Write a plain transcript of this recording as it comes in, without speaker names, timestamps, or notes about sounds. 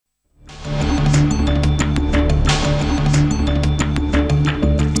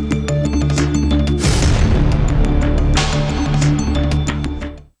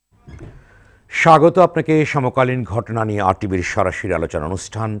স্বাগত আপনাকে সমকালীন ঘটনা নিয়ে আরটিভির সরাসরি আলোচনা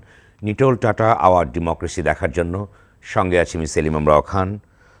অনুষ্ঠান নিটোল টাটা আওয়ার ডেমোক্রেসি দেখার জন্য সঙ্গে আছি আমি সেলিম আমরাও খান।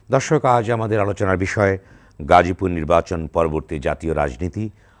 দর্শক, আজ আমাদের আলোচনার বিষয় গাজীপুর নির্বাচন পরবর্তী জাতীয় রাজনীতি।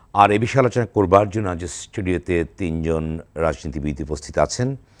 আর এ বিষয়ে আলোচনা করবার জন্য আজ স্টুডিওতে তিনজন রাজনীতিবিদ উপস্থিত আছেন।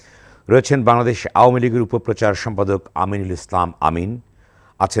 রয়েছেন বাংলাদেশ আওয়ামী লীগের উপপ্রচার সম্পাদক আমিনুল ইসলাম আমিন,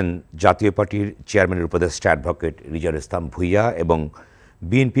 আছেন জাতীয় পার্টির চেয়ারম্যানের উপদেষ্টা অ্যাডভোকেট রেজাউল ইসলাম ভুইয়া এবং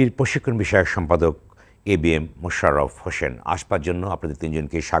বিএনপির প্রশিক্ষণ বিষয়ক সম্পাদক ABM মোশাররফ হোসেন। আসবার জন্য আপনাদের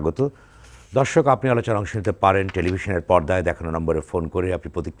তিনজনকে স্বাগত। দর্শক, আপনি আলোচনায় অংশ নিতে পারেন টেলিভিশনের পর্দায় দেখানো নম্বরে ফোন করে। আপনি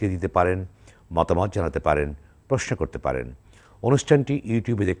প্রতিক্রিয়া দিতে পারেন, মতামত জানাতে পারেন, প্রশ্ন করতে পারেন। অনুষ্ঠানটি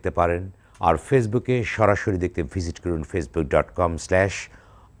ইউটিউবে দেখতে পারেন, আর ফেসবুকে সরাসরি দেখতে ভিজিট করুন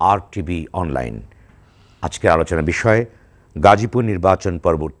facebook.com/RTV online। আজকের আলোচনার বিষয় গাজীপুর নির্বাচন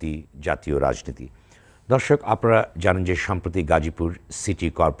পরবর্তী জাতীয় রাজনীতি। দর্শক, আপনারা জানেন যে সম্প্রতি গাজীপুর সিটি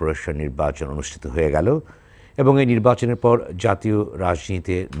কর্পোরেশন নির্বাচন অনুষ্ঠিত হয়ে গেল এবং এই নির্বাচনের পর জাতীয়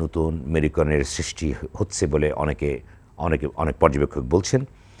রাজনীতিতে নতুন মেরুকরণের সৃষ্টি হচ্ছে বলে অনেক পর্যবেক্ষক বলছেন।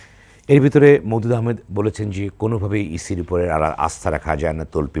 এর ভিতরে মওদুদ আহমেদ বলেছেন যে কোনোভাবেই ইসির উপরে আর আস্থা রাখা যায় না,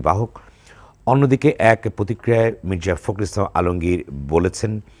 তল্পিবাহক। অন্যদিকে এক প্রতিক্রিয়ায় মির্জা ফখরুল ইসলাম আলমগীর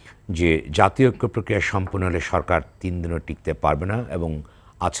বলেছেন যে জাতীয় ঐক্য প্রক্রিয়া সম্পূর্ণ হলে সরকার 3 দিনও টিকতে পারবে না এবং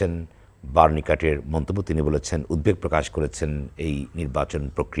আছেন বার্নিকাটের মন্তব্য। তিনি বলেছেন, উদ্বেগ প্রকাশ করেছেন এই নির্বাচন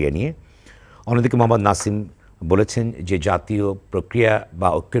প্রক্রিয়া নিয়ে। অন্যদিকে মোহাম্মদ নাসিম বলেছেন যে জাতীয় প্রক্রিয়া বা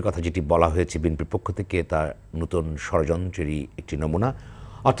ঐক্যের কথা যেটি বলা হয়েছে বিএনপির পক্ষ থেকে তা নতুন ষড়যন্ত্রেরই একটি নমুনা।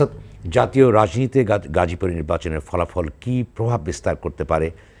 অর্থাৎ জাতীয় রাজনীতিতে গাজীপুর নির্বাচনের ফলাফল কী প্রভাব বিস্তার করতে পারে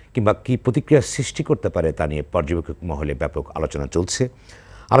কিংবা কী প্রতিক্রিয়া সৃষ্টি করতে পারে তা নিয়ে পর্যবেক্ষক মহলে ব্যাপক আলোচনা চলছে।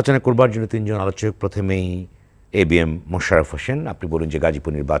 আলোচনা করবার জন্য তিনজন আলোচক। প্রথমেই ABM মোশাররফ হোসেন, আপনি বলুন যে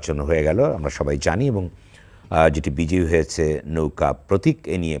গাজীপুর নির্বাচন হয়ে গেল, আমরা সবাই জানি, এবং যেটি বিজয়ী হয়েছে নৌকা প্রতীক,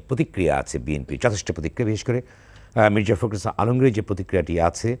 এ নিয়ে প্রতিক্রিয়া আছে বিএনপির, যথেষ্ট প্রতিক্রিয়া। বিশেষ করে মির্জা ফখরুল ইসলাম আলমগীরের যে প্রতিক্রিয়াটি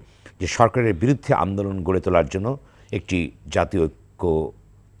আছে যে সরকারের বিরুদ্ধে আন্দোলন গড়ে তোলার জন্য একটি জাতীয় ঐক্য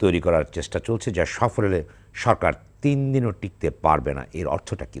তৈরি করার চেষ্টা চলছে, যা সফল হলে সরকার 3 দিনও টিকতে পারবে না। এর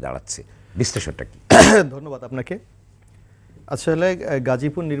অর্থটা কি দাঁড়াচ্ছে, বিশ্লেষণটা কি? ধন্যবাদ আপনাকে। আসলে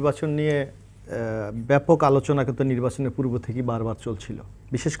গাজীপুর নির্বাচন নিয়ে ব্যাপক আলোচনা কিন্তু নির্বাচনের পূর্ব থেকেই বারবার চলছিল।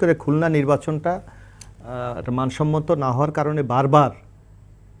 বিশেষ করে খুলনা নির্বাচনটা একটা মানসম্মত না হওয়ার কারণে বারবার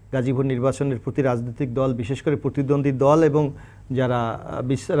গাজীপুর নির্বাচনের প্রতি রাজনৈতিক দল, বিশেষ করে প্রতিদ্বন্দ্বী দল এবং যারা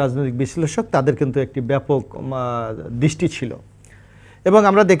রাজনৈতিক বিশ্লেষক, তাদের কিন্তু একটি ব্যাপক দৃষ্টি ছিল। এবং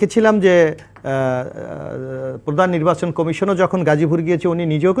আমরা দেখেছিলাম যে প্রধান নির্বাচন কমিশনও যখন গাজীপুর গিয়েছে, উনি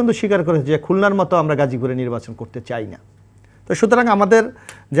নিজেও কিন্তু স্বীকার করেছে যে খুলনার মতো আমরা গাজীপুরে নির্বাচন করতে চাই না। তো সুতরাং আমাদের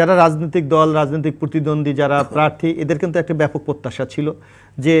যারা রাজনৈতিক দল, রাজনৈতিক প্রতিদ্বন্দ্বী যারা প্রার্থী, এদের কিন্তু একটা ব্যাপক প্রত্যাশা ছিল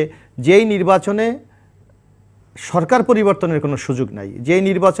যে যেই নির্বাচনে সরকার পরিবর্তনের কোনো সুযোগ নাই, যেই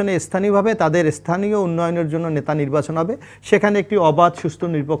নির্বাচনে স্থানীয়ভাবে তাদের স্থানীয় উন্নয়নের জন্য নেতা নির্বাচন হবে, সেখানে একটি অবাধ, সুষ্ঠু,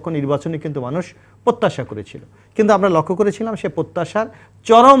 নিরপেক্ষ নির্বাচনে কিন্তু মানুষ প্রত্যাশা করেছিল। কিন্তু আমরা লক্ষ্য করেছিলাম সে প্রত্যাশার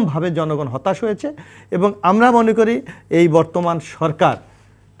চরমভাবে জনগণ হতাশ হয়েছে। এবং আমরা মনে করি এই বর্তমান সরকার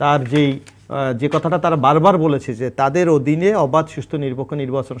তার যে কথাটা তারা বারবার বলেছে যে তাদের অধীনে অবাধ, সুষ্ঠু, নিরপেক্ষ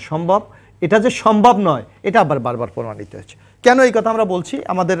নির্বাচন সম্ভব, এটা যে সম্ভব নয় এটা আবার বারবার প্রমাণিত হয়েছে। কেন এই কথা আমরা বলছি?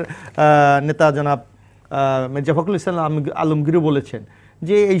 আমাদের নেতা জনাব মির্জা ফখরুল ইসলাম আলমগীরও বলেছেন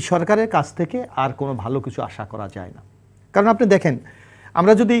যে এই সরকারের কাছ থেকে আর কোনো ভালো কিছু আশা করা যায় না। কারণ আপনি দেখেন,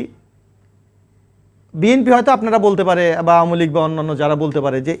 আমরা যদি বিএনপি হয়তো আপনারা বলতে পারে বা আওয়ামী লীগ বা অন্যান্য যারা বলতে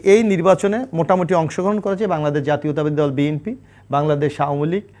পারে যে এই নির্বাচনে মোটামুটি অংশগ্রহণ করেছে বাংলাদেশ জাতীয়তাবাদী দল বিএনপি, বাংলাদেশ আওয়ামী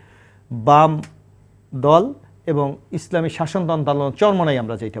লীগ, বাম দল এবং ইসলামী শাসনতন্ত্র আন্দোলন, চরমনাই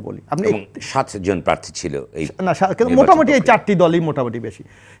আমরা যেটা বলি। আপনি 7 জন প্রার্থী ছিল এই না, মোটামুটি এই 4টি দলই মোটামুটি বেশি।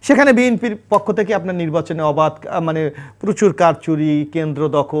 সেখানে বিএনপির পক্ষ থেকে আপনার নির্বাচনে অবাধ, মানে প্রচুর কারচুরি, কেন্দ্র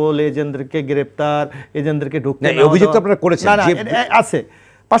দখল, এজেন্টদেরকে গ্রেপ্তার, এজেন্টদেরকে ঢুকতে অভিযোগ আপনারা করেছেন আছে।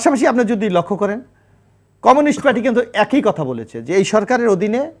 পাশাপাশি আপনি যদি লক্ষ্য করেন, কমিউনিস্ট পার্টি কিন্তু একই কথা বলেছে যে এই সরকারের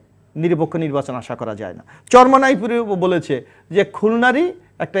অধীনে নিরপেক্ষ নির্বাচন আশা করা যায় না। চরমনাইপুরে বলেছে যে খুলনারই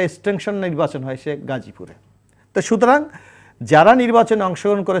একটা এক্সটেনশন নির্বাচন হয় সে গাজীপুরে। তো সুতরাং যারা নির্বাচনে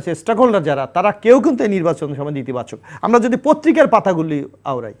অংশগ্রহণ করেছে, স্টেক হোল্ডার যারা, তারা কেউ কিন্তু এই নির্বাচন সময় ইতিবাচক। আমরা যদি পত্রিকার পাতাগুলি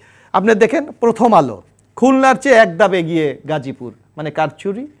আওড়াই, আপনি দেখেন প্রথম আলো খুলনার চেয়ে এক ধাপ এগিয়ে গাজীপুর, মানে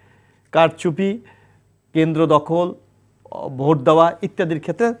কারচুপি, কেন্দ্র দখল, ভোট দেওয়া ইত্যাদির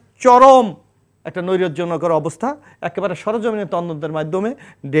ক্ষেত্রে চরম একটা নৈরাজ্যজনকর অবস্থা একেবারে সরজমিনে তদন্তের মাধ্যমে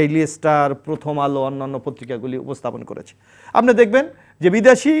ডেইলি স্টার, প্রথম আলো, অন্যান্য পত্রিকাগুলি উপস্থাপন করেছে। আপনি দেখবেন যে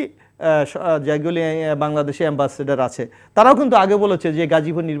বিদেশি যেগুলি বাংলাদেশে অ্যাম্বাসেডার আছে তারাও কিন্তু আগে বলেছে যে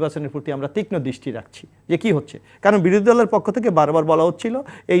গাজীপুর নির্বাচনের প্রতি আমরা তীক্ষ্ণ দৃষ্টি রাখছি যে কি হচ্ছে, কারণ বিরোধী দলের পক্ষ থেকে বারবার বলা হচ্ছিল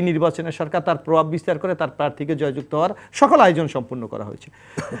এই নির্বাচনে সরকার তার প্রভাব বিস্তার করে তার প্রার্থীকে জয়যুক্ত হওয়ার সকল আয়োজন সম্পূর্ণ করা হয়েছে।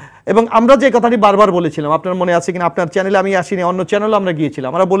 এবং আমরা যে কথাটি বারবার বলেছিলাম, আপনার মনে আছে কিনা, আপনার চ্যানেলে আমি আসিনি, অন্য চ্যানেলে আমরা গিয়েছিলাম,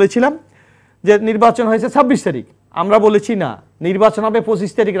 আমরা বলেছিলাম যে নির্বাচন হয়েছে 26 তারিখ, আমরা বলেছি না নির্বাচন হবে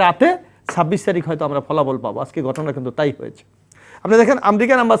 25 তারিখ রাতে, 26 তারিখ হয়তো আমরা ফলাফল পাবো। আজকে ঘটনা কিন্তু তাই হয়েছে। আপনি দেখেন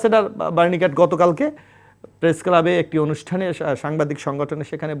আমেরিকান অ্যাম্বাসেডার বার্নিকাট গতকালকে প্রেস ক্লাবে একটি অনুষ্ঠানে সাংবাদিক সংগঠনে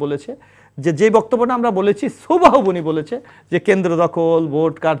সেখানে বলেছে যে বক্তব্যটা আমরা বলেছি সুবাহবনি বলেছে যে কেন্দ্র দখল,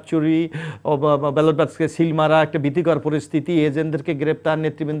 ভোট কারচুরি, ব্যালট বাক্সকে সিল মারা, একটা ভীতিকর পরিস্থিতি, এজেন্টদেরকে গ্রেপ্তার,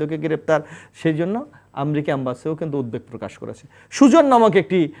 নেতৃবৃন্দকে গ্রেপ্তার, সেই জন্য আমেরিকা অ্যাম্বাসিও কিন্তু উদ্বেগ প্রকাশ করেছে। সুজন নামক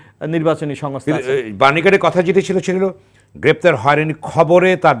একটি নির্বাচনী সংস্থা বার্নিকাটের কথা যেটা ছিল সেগুলো গ্রেপ্তার হয়নি খবরে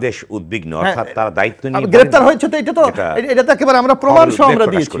তার দেশ উদ্বিগ্ন, অর্থাৎ তার দায়িত্ব নিয়ে গ্রেপ্তার হয়েছে। তো এটা তো একেবারে আমরা প্রমাণ সহ আমরা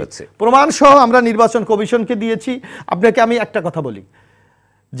দিয়েছি, প্রমাণ সহ আমরা নির্বাচন কমিশনকে দিয়েছি। আপনাকে আমি একটা কথা বলি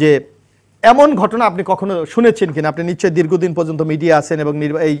যে এমন ঘটনা আপনি কখনো শুনেছেন কিনা, আপনি নিশ্চয়ই দীর্ঘদিন পর্যন্ত মিডিয়া আছেন এবং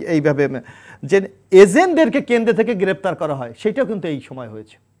এইভাবে যে এজেন্টদেরকে কেন্দ্র থেকে গ্রেপ্তার করা হয় সেটাও কিন্তু এই সময়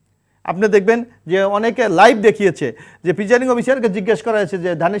হয়েছে। আপনি দেখবেন যে অনেকে লাইভ দেখিয়েছে যে প্রিজাইডিং অফিসারকে জিজ্ঞেস করা হয়েছে যে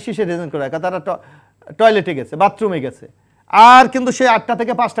ধানের শীষের এজেন্ট করা, তারা টয়লেটে গেছে, বাথরুমে গেছে, আর কিন্তু সে 8টা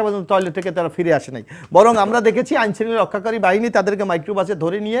থেকে 5টা পর্যন্ত টয়লেট থেকে তারা ফিরে আসে নাই। বরং আমরা দেখেছি আইনশৃঙ্খলা রক্ষাকারী বাহিনী তাদেরকে মাইক্রোবাসে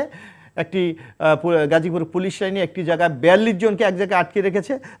ধরে নিয়ে একটি গাজীপুর পুলিশ লাইনে একটি জায়গায় 42 জনকে এক জায়গায় আটকে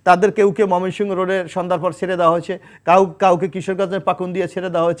রেখেছে। তাদের কেউ ময়মনসিংহ রোডের সন্ধ্যার পর ছেড়ে দেওয়া হয়েছে, কাউকে কিশোরগঞ্জের পাকুন দিয়ে ছেড়ে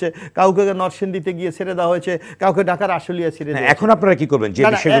দেওয়া হয়েছে, কাউকে নরসিংদীতে গিয়ে ছেড়ে দেওয়া হয়েছে, কাউকে ঢাকার আশুলিয়া ছেড়ে দেওয়া। এখন আপনারা কি করবেন? যে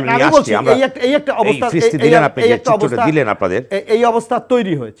বিষয়গুলো নিয়ে আসছি আমরা, এই একটা অবস্থা দিলেন আপনাদের, এই অবস্থা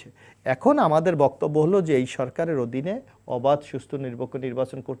তৈরি হয়েছে। এখন আমাদের বক্তব্য হলো যে এই সরকারের অধীনে অবাধ সুষ্ঠু নিরপেক্ষ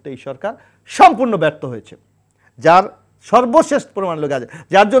নির্বাচন করতে এই সরকার সম্পূর্ণ ব্যর্থ হয়েছে, যার সর্বশেষ প্রমাণ লোক আছে,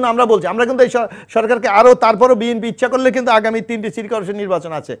 যার জন্য আমরা বলছি আমরা কিন্তু এই সরকারকে আরও, তারপরও বিএনপি ইচ্ছা করলে কিন্তু আগামী 3টি সিটি কর্পোরেশন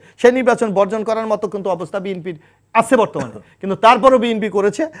নির্বাচন আছে, সেই নির্বাচন বর্জন করার মতো কিন্তু অবস্থা বিএনপির আছে বর্তমানে, কিন্তু তারপরও বিএনপি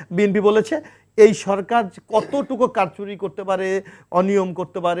করেছে। বিএনপি বলেছে এই সরকার কতটুকু কারচুরি করতে পারে, অনিয়ম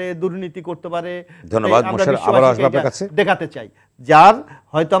করতে পারে, দুর্নীতি করতে পারে, ধন্যবাদ মোশাররফ, আবার আসবো আপনার কাছে, দেখাতে চাই। যার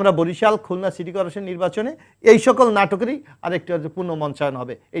হয়তো আমরা বরিশাল, খুলনা সিটি কর্পোরেশন নির্বাচনে এই সকল নাটকেরই আরেকটি পূর্ণ মঞ্চায়ন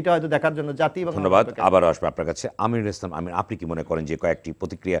হবে, এটা হয়তো দেখার জন্য জাতি। ধন্যবাদ, আবার আসবো আপনার কাছে। আমিনুল ইসলাম আমিন, আপনি কি মনে করেন যে কয়েকটি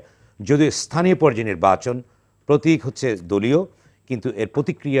প্রতিক্রিয়া, যদিও স্থানীয় পর্যায়ে নির্বাচন প্রতীক হচ্ছে দলীয়, কিন্তু এর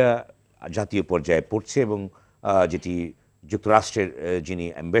প্রতিক্রিয়া জাতীয় পর্যায়ে পড়ছে এবং যেটি যুক্তরাষ্ট্রের যিনি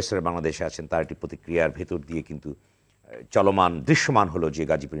অ্যাম্বাসেডর বাংলাদেশে আছেন তার একটি প্রতিক্রিয়ার ভেতর দিয়ে কিন্তু চলমান দৃশ্যমান হলো যে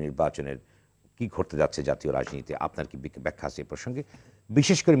গাজীপুর নির্বাচনের কি ঘটতে যাচ্ছে জাতীয় রাজনীতিতে। আপনার কি ব্যাখ্যা আছে এই প্রসঙ্গে?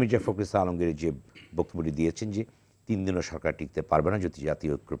 বিশেষ করে মির্জা ফখরুল ইসলাম আলমগীর যে বক্তব্যটি দিয়েছেন যে 3 দিনও সরকার টিকতে পারবে না যদি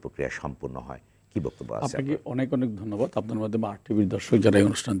জাতীয় ঐক্য প্রক্রিয়া সম্পূর্ণ হয়, কি বক্তব্য আছে? আপনাকে অনেক অনেক ধন্যবাদ। আপনার মাধ্যমে আরটিভির দর্শক যারা এই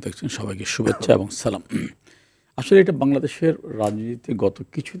অনুষ্ঠান দেখছেন সবাইকে শুভেচ্ছা এবং সালাম। আসলে এটা বাংলাদেশের রাজনীতিতে গত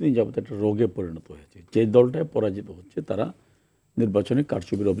কিছুদিন যাবত একটা রোগে পরিণত হয়েছে। যে দলটায় পরাজিত হচ্ছে তারা নির্বাচনে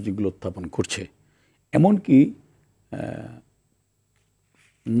কারচুপির অভিযোগগুলো উত্থাপন করছে। এমনকি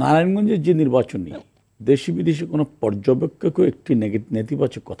নারায়ণগঞ্জের যে নির্বাচনী দেশি বিদেশি কোনো পর্যবেক্ষকও একটি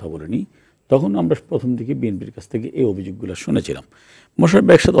নেতিবাচক কথা বলেনি। তখন আমরা প্রথম দিকে বিএনপির কাছ থেকে এই অভিযোগগুলো শুনেছিলাম। মোশাররফ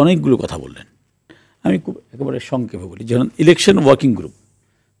একসাথে অনেকগুলো কথা বললেন, আমি খুব একেবারে সংক্ষেপে বলি। যেমন ইলেকশন ওয়ার্কিং গ্রুপ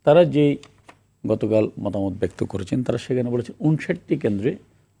তারা যে গতকাল মতামত ব্যক্ত করেছেন, তারা সেখানে বলেছেন 59টি কেন্দ্রে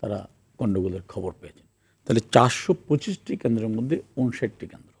তারা গণ্ডগোলের খবর পেয়েছেন। তাহলে 425টি কেন্দ্রের মধ্যে 59টি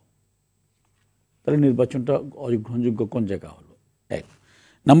কেন্দ্র, তাহলে নির্বাচনটা অগ্রহণযোগ্য কোন জায়গা হলো? এক।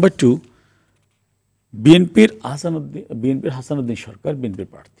 নাম্বার 2, বিএনপির হাসানুদ্দিন সরকার বিএনপির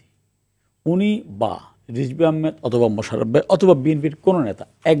প্রার্থী, উনি বা রিজভী আহমেদ অথবা মোশাররফ ভাই অথবা বিএনপির কোনো নেতা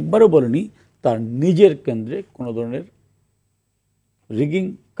একবারও বলেনি তার নিজের কেন্দ্রে কোনো ধরনের রিগিং,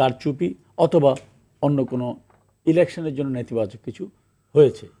 কারচুপি অথবা অন্য কোনো ইলেকশনের জন্য নেতিবাচক কিছু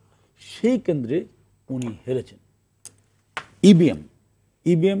হয়েছে। সেই কেন্দ্রে উনি হেরেছেন।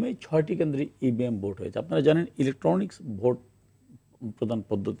 ইভিএমে 6টি কেন্দ্রে ইভিএম ভোট হয়েছে। আপনারা জানেন ইলেকট্রনিক্স ভোট প্রদান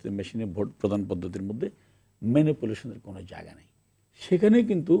পদ্ধতি, মেশিনে ভোট প্রদান পদ্ধতির মধ্যে ম্যানিপুলেশনের কোনো জায়গা নেই। সেখানে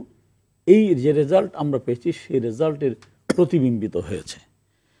কিন্তু এই যে রেজাল্ট আমরা পেয়েছি সেই রেজাল্টের প্রতিবিম্বিত হয়েছে।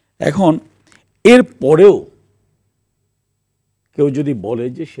 এখন এর পরেও কেউ যদি বলে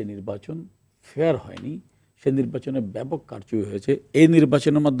যে সে নির্বাচন ফেয়ার হয়নি, সে নির্বাচনে ব্যাপক কারচুপি হয়েছে, এই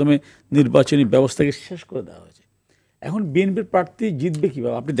নির্বাচনের মাধ্যমে নির্বাচনী ব্যবস্থাকে শেষ করে দেওয়া হয়েছে, এখন বিএনপির প্রার্থী জিতবে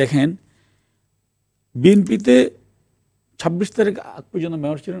কীভাবে? আপনি দেখেন বিএনপিতে 26 তারিখ আগ পর্যন্ত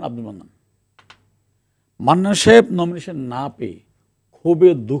মেয়র ছিলেন আব্দুল মান্নান সাহেব নমিনেশন না পেয়ে ক্ষোভে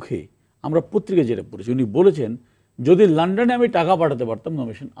দুঃখে আমরা পত্রিকা যেটা পড়েছি, উনি বলেছেন যদি লন্ডনে আমি টাকা পাঠাতে পারতাম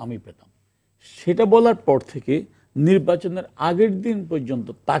নমিনেশন আমি পেতাম। সেটা বলার পর থেকে নির্বাচনের আগের দিন পর্যন্ত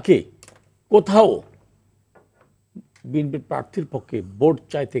তাকে কোথাও বিএনপির প্রার্থীর পক্ষে ভোট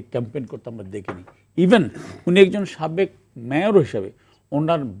চাইতে ক্যাম্পেইন করতে আমরা দেখিনি। ইভেন উনি একজন সাবেক মেয়র হিসাবে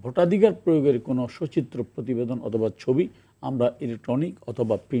ওনার ভোটাধিকার প্রয়োগের কোনো সচিত্র প্রতিবেদন অথবা ছবি আমরা ইলেকট্রনিক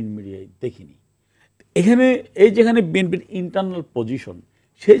অথবা প্রিন্ট মিডিয়ায় দেখিনি। এখানে যেখানে বিএনপির ইন্টারনাল পজিশন,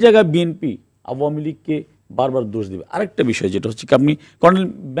 সেই জায়গায় বিএনপি আওয়ামী লীগকে বারবার দোষ দেবে। আরেকটা বিষয় যেটা হচ্ছে কি, আপনি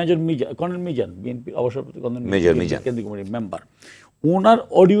কর্নেল মিজান বিএনপির অবসরপ্রাপ্ত কেন্দ্রীয় কমিটির মেম্বার, ওনার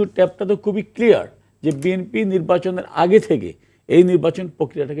অডিও ট্যাপটা তো খুবই ক্লিয়ার যে বিএনপি নির্বাচনের আগে থেকে এই নির্বাচন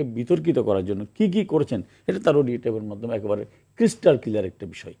প্রক্রিয়াটাকে বিতর্কিত করার জন্য কি কি করেছেন, এটা তার অডিও ট্যাপের মাধ্যমে একেবারে ক্রিস্টাল ক্লিয়ার একটা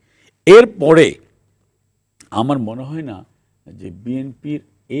বিষয়। এরপরে আমার মনে হয় না যে বিএনপির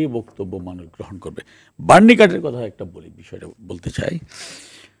এই বক্তব্য মানুষ গ্রহণ করবে। বার্নি কার্ডের কথা একটা বলি, বিষয়টা বলতে চাই।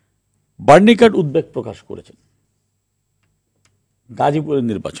 বার্নি কার্ড উদ্বেগ প্রকাশ করেছেন গাজীপুরের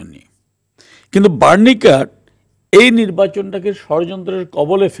নির্বাচন নিয়ে, কিন্তু বার্নি কার্ড এই নির্বাচনটাকে ষড়যন্ত্রের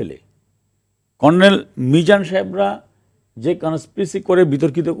কবলে ফেলে কর্নেল মিজান সাহেবরা যে কনস্পিরেসি করে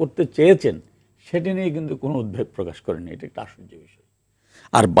বিতর্কিত করতে চেয়েছেন সেটি নিয়ে কিন্তু কোনো উদ্বেগ প্রকাশ করেনি। এটা একটা আশ্চর্য বিষয়।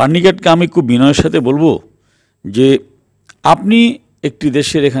 আর বার্নি কার্ডকে আমি খুব বিনয়ের সাথে বলবো যে আপনি একটি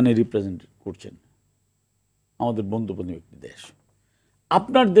দেশের এখানে রিপ্রেজেন্ট করছেন, আমাদের বন্ধুবান্ধব একটি দেশ।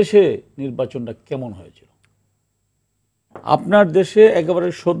 আপনার দেশে নির্বাচনটা কেমন হয়েছিল? আপনার দেশে একেবারে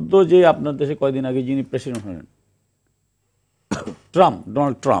সদ্য যে আপনার দেশে কয়েকদিন আগে যিনি প্রেসিডেন্ট হলেন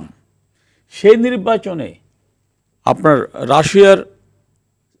ডোনাল্ড ট্রাম্প, সেই নির্বাচনে আপনার রাশিয়ার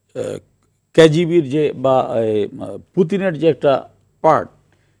কেজিবির যে বা পুতিনের যে একটা পার্ট,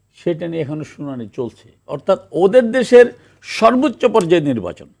 সেটা নিয়ে এখনো শুনানি চলছে। অর্থাৎ ওদের দেশের সর্বোচ্চ পর্যায়ের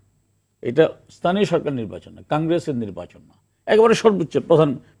নির্বাচন, এটা স্থানীয় সরকার নির্বাচন না, কংগ্রেসের নির্বাচন না, একেবারে সর্বোচ্চ প্রধান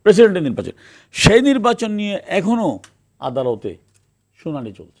প্রেসিডেন্টের নির্বাচন। সেই নির্বাচন নিয়ে এখনও আদালতে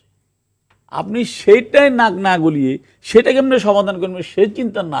শুনানি চলছে। আপনি সেইটাই নাক না গলিয়ে সেটাকে আপনি সমাধান করবেন সে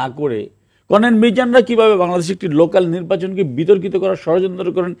চিন্তা না করে কর্নেল মিজানরা কীভাবে বাংলাদেশে একটি লোকাল নির্বাচনকে বিতর্কিত করার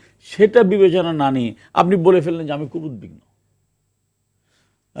ষড়যন্ত্র করেন সেটা বিবেচনা না নিয়ে আপনি বলে ফেললেন যে আমি খুব উদ্বিগ্ন।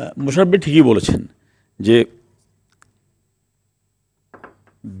 মোশাররফ ভাই ঠিকই বলেছেন যে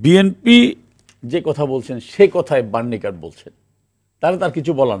বিএনপি যে কথা বলছেন সে কথায় বার্নি কার্ড বলছেন, তাহলে তার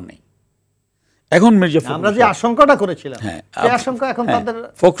কিছু বলার নেই। এখন মির্জা আমরা যে আশঙ্কাটা করেছিলাম, সেই আশঙ্কা এখন তাদের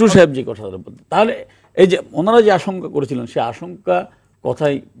ফখরুল সাহেব যে কথা বলতেন, তাহলে এই যে ওনারা যে আশঙ্কা করেছিলেন সেই আশঙ্কা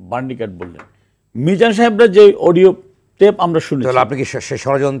কথাই বার্নি কার্ড বললেন। মিজান সাহেবরা যে অডিও টেপ আমরা শুনেছি, তাহলে আপনি কি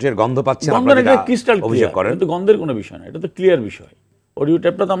ষড়যন্ত্রের গন্ধ পাচ্ছেন? ক্রিস্টাল ক্লিয়ার, এটা গন্ধের কোনো বিষয় না, এটা তো ক্লিয়ার বিষয়। অডিও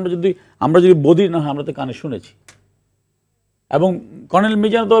টেপটা তো আমরা যদি বদি না হয় আমরা তো কানে শুনেছি। এবং কর্নেল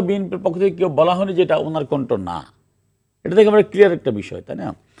মিজান তো বিএনপির পক্ষ থেকে কেউ বলা হয়নি যে এটা ওনার কণ্ঠ না, এটা থেকে একেবারে ক্লিয়ার একটা বিষয়, তাই না?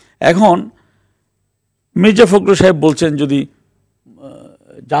 এখন মির্জা ফখরুল সাহেব বলছেন যদি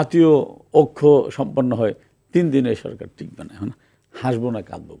জাতীয় ঐক্য সম্পন্ন হয় 3 দিনে সরকার টিকবে না। এখন হাসবো না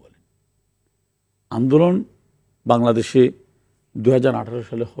কাঁদবো বলেন। আন্দোলন বাংলাদেশে 2018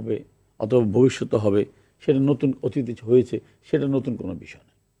 সালে হবে অথবা ভবিষ্যতে হবে, সেটা নতুন অতীতে হয়েছে, সেটা নতুন কোনো বিষয়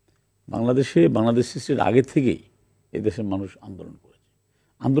নয়। বাংলাদেশ সৃষ্টির আগে থেকেই এদেশের মানুষ আন্দোলন করেছে,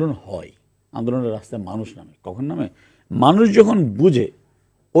 আন্দোলন হয়, আন্দোলনের রাস্তায় মানুষ নামে। কখন নামে? মানুষ যখন বুঝে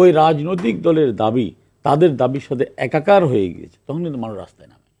ওই রাজনৈতিক দলের দাবি তাদের দাবির সাথে একাকার হয়ে গিয়েছে, তখন কিন্তু মানুষ রাস্তায়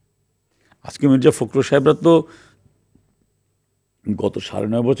নামে। আজকে মির্জা ফখরুল সাহেবরা তো গত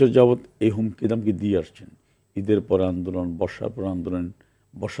 9.5 বছর যাবৎ এই হুমকি দামকি দিয়ে আসছেন। ঈদের পরে আন্দোলন, বর্ষার পর আন্দোলন,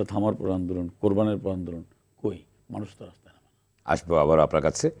 বর্ষা থামার পর আন্দোলন, কোরবানের পর আন্দোলন, কই মানুষ তো রাস্তায় নামে। আসবো আবার আপনার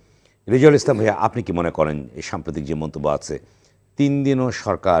কাছে। রেজাউল ইসলাম ভাইয়া, আপনি কি মনে করেন এই সাম্প্রতিক যে মন্তব্য আছে 3 দিনও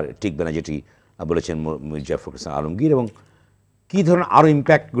সরকার টিকবে না, যেটি বলেছেন মির্জা ফখরুল আলমগীর, এবং কী ধরনের আরও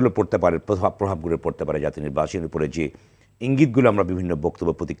ইম্প্যাক্টগুলো পড়তে পারে, প্রভাবগুলো পড়তে পারে জাতীয় নির্বাচনের উপরে, যে ইঙ্গিতগুলো আমরা বিভিন্ন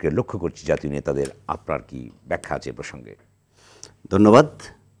বক্তব্য প্রতিক্রিয়া লক্ষ্য করছি জাতীয় নেতাদের, আপনার কি ব্যাখ্যা আছে প্রসঙ্গে? ধন্যবাদ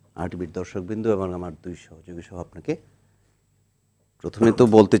আরটিভির দর্শকবৃন্দ এবং আমার 2 সহযোগী সহ আপনাকে। প্রথমে তো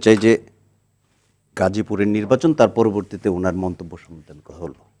বলতে চাই যে গাজীপুরের নির্বাচন, তার পরবর্তীতে ওনার মন্তব্য সম্বোধন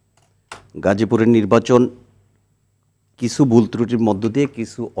হলো। গাজীপুরের নির্বাচন কিছু ভুল ত্রুটির মধ্য দিয়ে,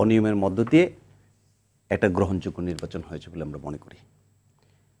 কিছু অনিয়মের মধ্য দিয়ে একটা গ্রহণযোগ্য নির্বাচন হয়েছে বলে আমরা মনে করি।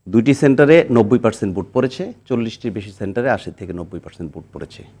 2টি সেন্টারে 90% ভোট পড়েছে, 40টির বেশি সেন্টারে 80 থেকে 90% ভোট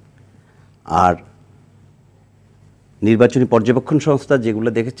পড়েছে। আর নির্বাচনী পর্যবেক্ষণ সংস্থা যেগুলো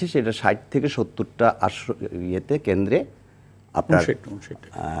দেখেছে সেটা 60 থেকে 70টা কেন্দ্রে আপনার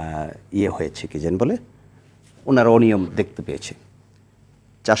হয়েছে কি যেন বলে ওনারা অনিয়ম দেখতে পেয়েছে।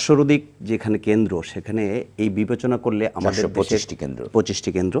 400-র অধিক যেখানে কেন্দ্র, সেখানে এই বিবেচনা করলে আমাদের 25টি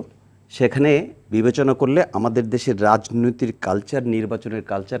কেন্দ্র, সেখানে বিবেচনা করলে আমাদের দেশের রাজনীতির কালচার, নির্বাচনের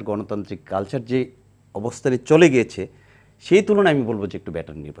কালচার, গণতান্ত্রিক কালচার যে অবস্থানে চলে গিয়েছে, সেই তুলনায় আমি বলবো যে একটু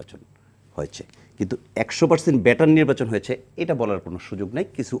বেটার নির্বাচন হয়েছে। কিন্তু 100% বেটার নির্বাচন হয়েছে এটা বলার কোনো সুযোগ নেই।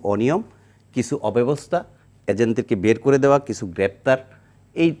 কিছু অনিয়ম, কিছু অব্যবস্থা, এজেন্টদেরকে বের করে দেওয়া, কিছু গ্রেপ্তার,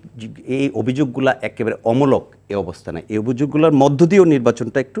 এই অভিযোগগুলো একেবারে অমূলক এই অবস্থা নয়। এই অভিযোগগুলোর মধ্য দিয়েও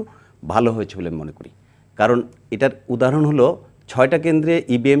নির্বাচনটা একটু ভালো হয়েছে বলে আমি মনে করি। কারণ এটার উদাহরণ হলো 6টা কেন্দ্রে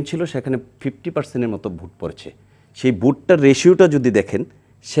ইভিএম ছিল, সেখানে 50%-এর মতো ভোট পড়েছে। সেই ভোটটার রেশিওটা যদি দেখেন,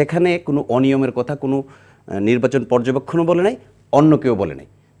 সেখানে কোনো অনিয়মের কথা কোনো নির্বাচন পর্যবেক্ষণও বলে নাই, অন্য কেউ বলে নাই।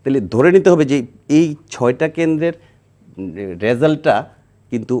 তাহলে ধরে নিতে হবে যে এই 6টা কেন্দ্রের রেজাল্টটা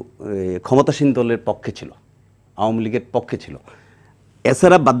কিন্তু ক্ষমতাসীন দলের পক্ষে ছিল, আওয়ামী লীগের পক্ষে ছিল।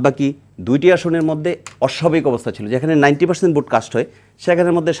 এছাড়া বাদবাকি 2টি আসনের মধ্যে অস্বাভাবিক অবস্থা ছিল, যেখানে 90% ভোট কাস্ট হয়,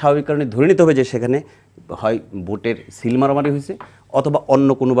 সেখানের মধ্যে স্বাভাবিক কারণে ধরে নিতে হবে যে সেখানে হয় ভোটের সিল মারামারি হয়েছে অথবা অন্য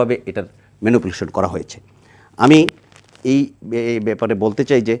কোনোভাবে এটার ম্যানিপুলেশন করা হয়েছে। আমি এই ব্যাপারে বলতে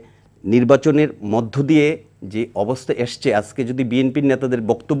চাই যে নির্বাচনের মধ্য দিয়ে যে অবস্থা এসছে, আজকে যদি বিএনপির নেতাদের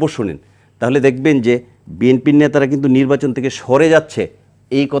বক্তব্য শোনেন তাহলে দেখবেন যে বিএনপির নেতারা কিন্তু নির্বাচন থেকে সরে যাচ্ছে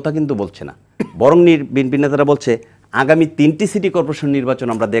এই কথা কিন্তু বলছে না, বরং বিএনপির নেতারা বলছে আগামী 3টি সিটি কর্পোরেশন নির্বাচন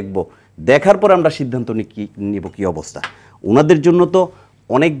আমরা দেখব, দেখার পর আমরা সিদ্ধান্ত নিব কী অবস্থা। ওনাদের জন্য তো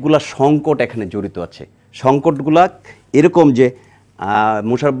অনেকগুলা সংকট এখানে জড়িত আছে। সংকটগুলা এরকম যে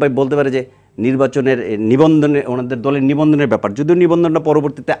মোশাররফ ভাই বলতে পারে যে নির্বাচনের নিবন্ধনের, ওনাদের দলের নিবন্ধনের ব্যাপার, যদিও নিবন্ধনটা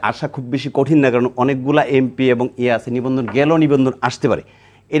পরবর্তীতে আসা খুব বেশি কঠিন না, কারণ অনেকগুলা এমপি এবং আছে, নিবন্ধন গেলেও নিবন্ধন আসতে পারে,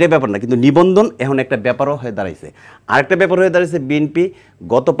 এটা ব্যাপার না। কিন্তু নিবন্ধন এখন একটা ব্যাপারও হয়ে দাঁড়াইছে। আরেকটা ব্যাপার হয়ে দাঁড়িয়েছে, বিএনপি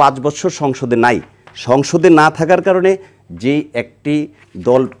গত 5 বছর সংসদে নাই, সংসদে না থাকার কারণে যেই একটি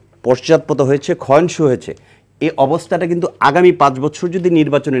দল পশ্চাৎপদ হয়েছে, ক্ষয়ংশু হয়েছে, এই অবস্থাটা কিন্তু আগামী 5 বছর যদি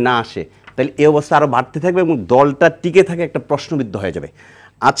নির্বাচনে না আসে তাহলে এই অবস্থা আরও বাড়তে থাকবে এবং দলটা টিকে থাকে একটা প্রশ্নবিদ্ধ হয়ে যাবে।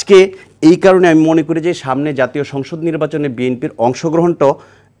 আজকে এই কারণে আমি মনে করি যে সামনে জাতীয় সংসদ নির্বাচনে বিএনপির অংশগ্রহণটাও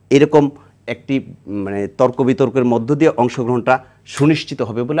এরকম একটি তর্ক বিতর্কের মধ্য দিয়ে অংশগ্রহণটা সুনিশ্চিত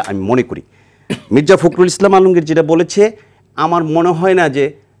হবে বলে আমি মনে করি। মির্জা ফখরুল ইসলাম আলমগীর যেটা বলেছে, আমার মনে হয় না যে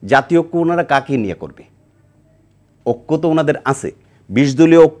জাতীয় ঐক্য ওনারা কাকে নিয়ে করবে। ঐক্য তো ওনাদের আছে, 20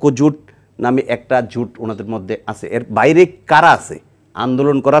 দলীয় ঐক্য জোট নামে একটা জোট ওনাদের মধ্যে আছে। এর বাইরে কারা আছে?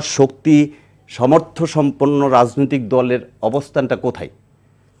 আন্দোলন করার শক্তি, সমর্থ সম্পন্ন রাজনৈতিক দলের অবস্থানটা কোথায়?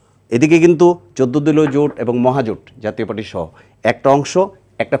 এদিকে কিন্তু 14 দলীয় জোট এবং মহাজোট জাতীয় পার্টি সহ একটা অংশ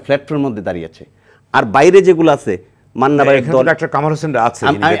একটা প্ল্যাটফর্মের মধ্যে দাঁড়িয়েছে। আর বাইরে যেগুলো আছে, মান্না ভাইয়ের দল, ডক্টর কামাল হোসেন আছে,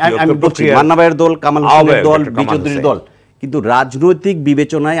 আমি বলছি মান্না ভাইয়ের দল, কামাল হোসেনের দল, বিচৌধুরীর দল, কিন্তু রাজনৈতিক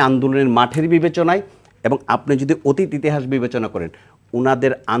বিবেচনায়, আন্দোলনের মাঠের বিবেচনায় এবং আপনি যদি অতীত ইতিহাস বিবেচনা করেন,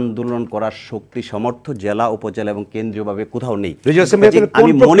 ওনাদের আন্দোলন করার শক্তি, সামর্থ্য জেলা, উপজেলা এবং কেন্দ্রীয়ভাবে কোথাও নেই।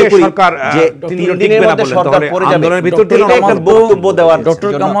 আমি মনে করি যে 3 দিনের মধ্যে সরকার পড়ে যাবে, এটা একটা বক্তব্য দেওয়ার,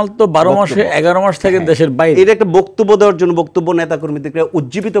 ডক্টর কামাল তো 12 মাসে 11 মাস থেকে দেশের বাইরে, এটা একটা বক্তব্য দেওয়ার জন্য, বক্তব্য নেতাকর্মীদেরকে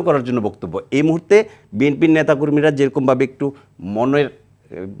উজ্জীবিত করার জন্য বক্তব্য। এই মুহূর্তে বিএনপির নেতাকর্মীরা যেরকমভাবে একটু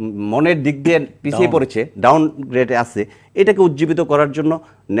মনের দিক দিয়ে পিছিয়ে পড়েছে, ডাউন গ্রেডে আছে, এটাকে উজ্জীবিত করার জন্য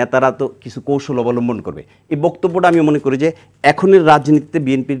নেতারা তো কিছু কৌশল অবলম্বন করবে। এই বক্তব্যটা আমি মনে করি যে এখনের রাজনীতিতে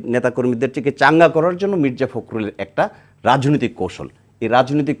বিএনপির নেতাকর্মীদের থেকে চাঙ্গা করার জন্য মির্জা ফখরুলের একটা রাজনৈতিক কৌশল। এই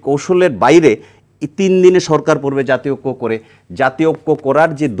রাজনৈতিক কৌশলের বাইরে এই 3 দিনে সরকার পড়বে জাতীয় ঐক্য করে, জাতীয় ঐক্য করার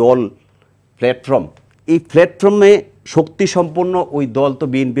যে দল প্ল্যাটফর্ম, এই প্ল্যাটফর্মে শক্তি সম্পন্ন ওই দল তো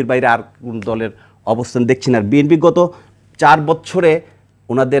বিএনপির বাইরে আর কোন দলের অবস্থান দেখছি না। বিএনপি গত 4 বছরে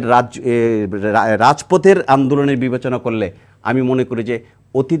ওনাদের রাজপথের আন্দোলনের বিবেচনা করলে আমি মনে করি যে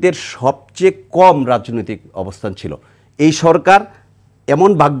অতীতের সবচেয়ে কম রাজনৈতিক অবস্থান ছিল এই সরকার। এমন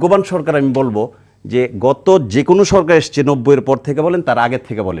ভাগ্যবান সরকার আমি বলবো যে গত যে কোনো সরকার এসছে 90-এর পর থেকে বলেন, তার আগের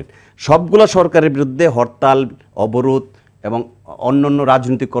থেকে বলেন, সবগুলো সরকারের বিরুদ্ধে হরতাল, অবরোধ এবং অন্যান্য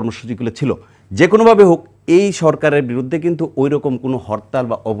রাজনৈতিক কর্মসূচিগুলো ছিল। যে কোনোভাবে হোক এই সরকারের বিরুদ্ধে কিন্তু ওই রকম কোনো হরতাল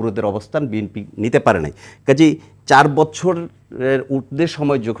বা অবরোধের অবস্থান বিএনপি নিতে পারে নাই। কাজেই 4 বছরের ঊর্ধ্বের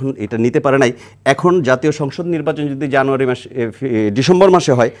সময় যখন এটা নিতে পারে নাই, এখন জাতীয় সংসদ নির্বাচন যদি ডিসেম্বর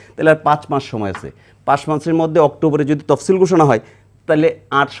মাসে হয় তাহলে আর 5 মাস সময় আছে। 5 মাসের মধ্যে অক্টোবরে যদি তফসিল ঘোষণা হয় তাহলে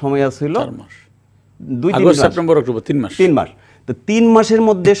 8 সময় আছে, 4 মাস, 2-3 মাস, সেপ্টেম্বর অক্টোবর 3 মাস। 3 মাস। তো 3 মাসের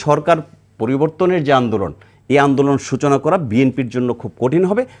মধ্যে সরকার পরিবর্তনের যে আন্দোলন, এই আন্দোলন সূচনা করা বিএনপির জন্য খুব কঠিন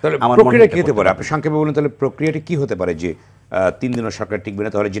হবে। আমার প্রক্রিয়া কি হতে পারে আপনি সংক্ষেপে বলুন, তাহলে প্রক্রিয়াটি কি হতে পারে যে 3 দিনের সরকার টিকবে না?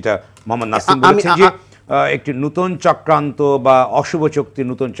 তাহলে যেটা মোহাম্মদ নাসিম বলেছেন যে একটি নতুন চক্রান্ত বা অশুভ শক্তির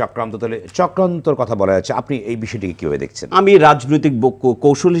নতুন চক্রান্ত, তাহলে চক্রান্তর কথা বলা যাচ্ছে, আপনি এই বিষয়টিকে কিভাবে দেখছেন? আমি রাজনৈতিক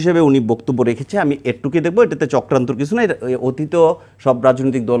কৌশল হিসেবে উনি বক্তব্য রেখেছে, আমি এটুকুই দেখবো, এটাতে চক্রান্তর কিছু নাই। অতীত সব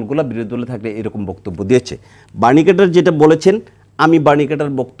রাজনৈতিক দলগুলো বিরোধী দলে থাকলে এরকম বক্তব্য দিয়েছে। বার্নিকাটার যেটা বলেছেন, আমি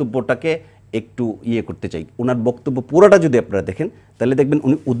বার্নিকাটার বক্তব্যটাকে একটু করতে চাই। ওনার বক্তব্য পুরোটা যদি আপনারা দেখেন তাহলে দেখবেন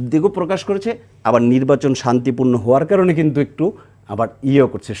উনি উদ্বেগও প্রকাশ করেছে, আবার নির্বাচন শান্তিপূর্ণ হওয়ার কারণে কিন্তু একটু আবার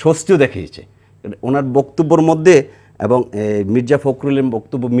করছে, স্বস্তিও দেখিয়েছে। ওনার বক্তব্যের মধ্যে এবং মির্জা ফখরুলের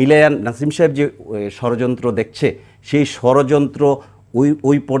বক্তব্য মিলায়া নাসিম সাহেব যে ষড়যন্ত্র দেখছে সেই ষড়যন্ত্র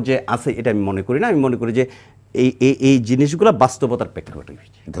ওই পর্যায়ে আছে এটা আমি মনে করি না। আমি মনে করি যে এই জিনিসগুলো বাস্তবতার প্রেক্ষাপটে।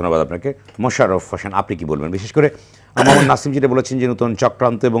 ধন্যবাদ আপনাকে। মোশাররফ হোসেন, আপনি কি বলবেন? বিশেষ করে মোহাম্মদ নাসিম যেটা বলেছেন যে নতুন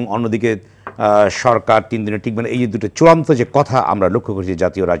চক্রান্ত এবং অন্যদিকে সরকার 3 দিনে টিকবে না, এই যে দুটো চূড়ান্ত যে কথা আমরা লক্ষ্য করছি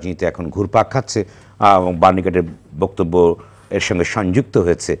জাতীয় রাজনীতিতে এখন ঘুরপাক খাচ্ছে এবং বার্নিকাটের বক্তব্য এর সঙ্গে সংযুক্ত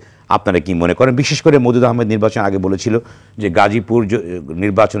হয়েছে, আপনারা কি মনে করেন? বিশেষ করে মওদুদ আহমেদ নির্বাচন আগে বলেছিল যে গাজীপুর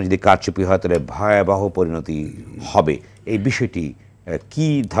নির্বাচনে যদি কারচুপি হয় তাহলে ভয়াবহ পরিণতি হবে। এই বিষয়টি কি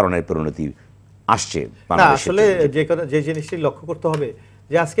ধরনের পরিণতি আসছে? আসলে যে জিনিসটি লক্ষ্য করতে হবে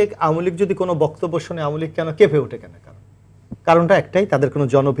যে আজকে আওয়ামী লীগ যদি কোনো বক্তব্য শুনে আওয়ামী লীগ কেন কেঁপে ওঠে কেন? কারণটা একটাই, তাদের কোনো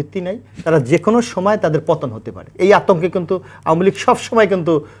জনভিত্তি নাই, তারা যে কোনো সময় তাদের পতন হতে পারে। এই আতঙ্কে কিন্তু আওয়ামী লীগ সবসময়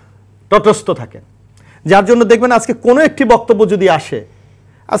কিন্তু তটস্থ থাকেন, যার জন্য দেখবেন আজকে কোনো একটি বক্তব্য যদি আসে,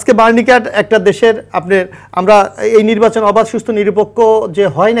 আজকে বার্নিকাট একটা দেশের আমরা এই নির্বাচন অবাধ সুস্থ নিরপেক্ষ যে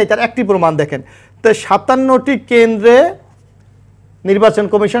হয় নাই তার একটি প্রমাণ দেখেন। তো 57টি কেন্দ্রে নির্বাচন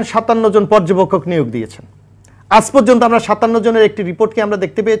কমিশন 57 জন পর্যবেক্ষক নিয়োগ দিয়েছেন। আজ পর্যন্ত আমরা 57 জনের একটি রিপোর্ট কি আমরা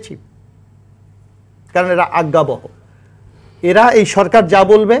দেখতে পেয়েছি? কারণ এরা আজ্ঞাবহ, এরা এই সরকার যা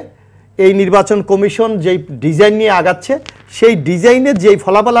বলবে, এই নির্বাচন কমিশন যেই ডিজাইন নিয়ে আগাচ্ছে সেই ডিজাইনের যেই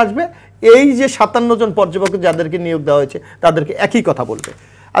ফলাফল আসবে, এই যে 57 জন পর্যবেক্ষক যাদেরকে নিয়োগ দেওয়া হয়েছে তাদেরকে একই কথা বলবে।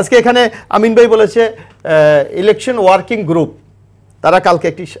 আজকে এখানে আমিন ভাই বলেছে ইলেকশন ওয়ার্কিং গ্রুপ, তারা কালকে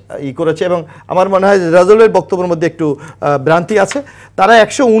একটি করেছে এবং আমার মনে হয় রেজাউলের বক্তব্যের মধ্যে একটু ভ্রান্তি আছে। তারা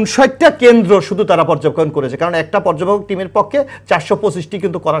 159টা কেন্দ্র শুধু তারা পর্যবেক্ষণ করেছে, কারণ একটা পর্যবেক্ষক টিমের পক্ষে 425টি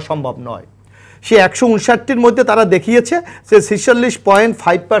কিন্তু করা সম্ভব নয়। সে 159টির মধ্যে তারা দেখিয়েছে যে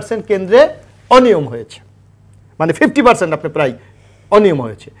 46.5% কেন্দ্রে অনিয়ম হয়েছে, মানে 50% আপনি প্রায় অনিয়ম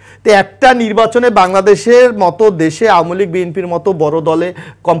হয়েছে। তো একটা নির্বাচনে বাংলাদেশের মতো দেশে আওয়ামী লীগ বিএনপির মতো বড় দলে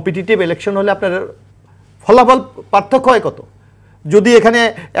কম্পিটিটিভ ইলেকশন হলে আপনার ফলাফল পার্থক্য হয় কত? যদি এখানে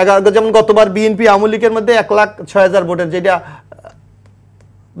 11, যেমন গতবার বিএনপি আওয়ামী লীগের মধ্যে 1,06,000 ভোটের যেটা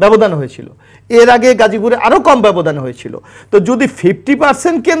ব্যবধান হয়েছিল, এর আগে গাজীপুরে আরও কম ব্যবধান হয়েছিল। তো যদি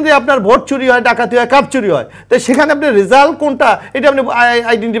 50% কেন্দ্রে আপনার ভোট চুরি হয়, ডাকাতি হয়, কাপ চুরি হয়, তো সেখানে আপনি রেজাল্ট কোনটা এটা আপনি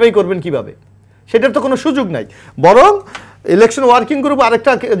আইডেন্টিফাই করবেন কিভাবে? সেটার তো কোনো সুযোগ নাই। বরং ইলেকশন ওয়ার্কিং গ্রুপ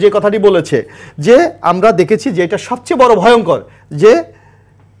আরেকটা যে কথাটি বলেছে যে আমরা দেখেছি যে এটা সবচেয়ে বড় ভয়ঙ্কর, যে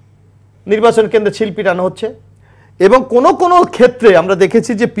নির্বাচন কেন্দ্রে ছিল পিটানো হচ্ছে এবং কোনো কোনো ক্ষেত্রে আমরা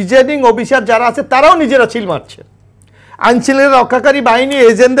দেখেছি যে প্রিজাইডিং অফিসার যারা আছে তারাও নিজেরা ছিল মারছে। আইনশৃঙ্খলা রক্ষাকারী বাহিনী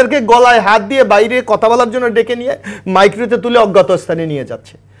এজেন্টদেরকে গলায় হাত দিয়ে বাইরে কথা বলার জন্য ডেকে নিয়ে মাইক্রোতে তুলে অজ্ঞাত স্থানে নিয়ে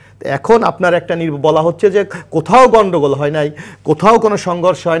যাচ্ছে। এখন আপনার একটা বলা হচ্ছে যে কোথাও গন্ডগোল হয় নাই, কোথাও কোনো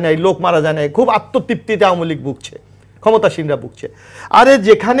সংঘর্ষ হয় নাই, লোক মারা যায় নাই, খুব আত্মতৃপ্তিতে আওয়ামী লীগ ভুগছে, ক্ষমতাসীনরা ভুগছে। আরে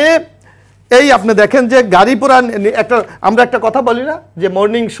যেখানে এই আপনি দেখেন যে গাড়ি পোড়া আমরা একটা কথা বলি না যে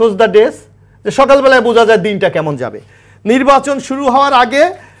মর্নিং শোজ দ্য ডেস, যে সকালবেলায় বোঝা যায় দিনটা কেমন যাবে। নির্বাচন শুরু হওয়ার আগে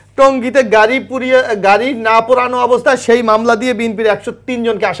টঙ্গীতে গাড়ি না পোড়ানো অবস্থায় সেই মামলা দিয়ে বিএনপির 103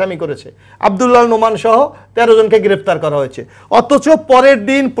 জনকে আসামি করেছে, আব্দুল্লাহ নোমান সহ 13 জনকে গ্রেফতার করা হয়েছে। অথচ পরের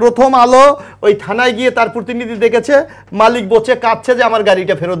দিন প্রথম আলো ওই থানায় গিয়ে তার প্রতিনিধি দেখেছে মালিক বসে কাঁদছে যে আমার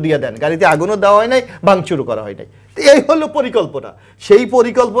গাড়িটা ফেরত দিয়ে দেন, গাড়িতে আগুনও দেওয়া হয় নাই, ভাঙচুরও করা হয় নাই। এই হলো পরিকল্পনা। সেই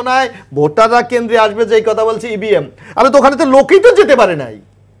পরিকল্পনায় ভোটাররা কেন্দ্রে আসবে, যেই কথা বলছে ইভিএম, আরে তো ওখানে তো লোকই তো যেতে পারে নাই,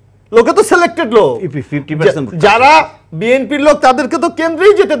 লোকে তো সিলেক্টেড লোক, যারা বিএনপির লোক তাদেরকে তো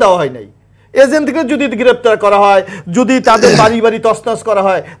কেন্দ্রেই যেতে দেওয়া হয় নাই। এজেন্টকে যদি গ্রেপ্তার করা হয়, যদি তাদের বাড়ি বাড়ি তছনছ করা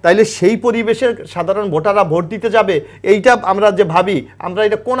হয়, তাইলে সেই পরিবেশে সাধারণ ভোটাররা ভোট দিতে যাবে। এইটা আমরা যে ভাবি আমরা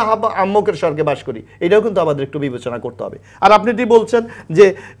এটা কোন আম্মকের স্বর্গে বাস করি, এটাও কিন্তু আমাদের একটু বিবেচনা করতে হবে। আর আপনি কি বলছেন যে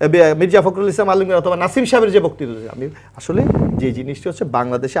মির্জা ফখরুল ইসলাম আলমগীর অথবা নাসিম সাহেবের যে বক্তব্য, আমি আসলে যে জিনিসটি হচ্ছে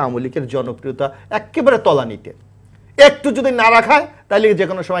বাংলাদেশে আওয়ামী লীগের জনপ্রিয়তা একেবারে তলানিতে, একটু যদি না রাখায় তাহলে যে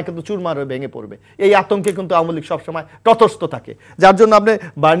কোনো সময় কিন্তু চুরমার হয়ে ভেঙে পড়বে। এই আতঙ্কে কিন্তু আওয়ামী লীগ সবসময় তটস্থ থাকে, যার জন্য আপনি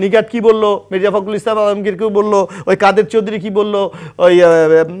বার্নিকাট কি বললো, মির্জা ফখরুল ইসলাম আলমগীর কি বললো, ওই কাদের চৌধুরী কি বললো, ওই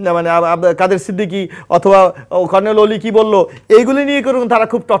মানে কাদের সিদ্দিকী অথবা কর্নেল অলি কি বললো, এইগুলি নিয়ে করুন তারা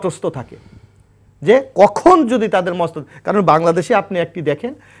খুব তটস্থ থাকে যে কখন যদি তাদের মস্ত। কারণ বাংলাদেশে আপনি একটি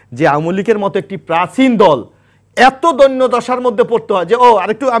দেখেন যে আওয়ামী লীগের মতো একটি প্রাচীন দল এত দৈন্য দশার মধ্যে পড়তে হয় যে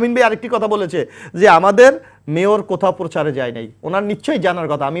আরেকটু আমিন ভাই আরেকটি কথা বলেছে যে আমাদের মেয়র কোথাও প্রচারে যায় নাই, ওনার নিশ্চয়ই জানার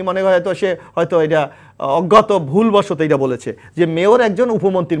কথা। আমি মনে হয় সে হয়তো এটা অজ্ঞাত ভুলবশত এটা বলেছে যে মেয়র একজন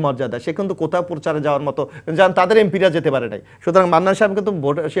উপমন্ত্রীর মর্যাদা, সে কিন্তু কোথাও প্রচারে যাওয়ার মতো, যান তাদের এমপিরা যেতে পারে নাই। সুতরাং মান্নান সাহেব কিন্তু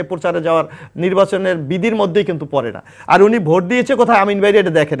সে প্রচারে যাওয়ার নির্বাচনের বিধির মধ্যেই কিন্তু পড়ে না। আর উনি ভোট দিয়েছে কোথায় আমিন ভাই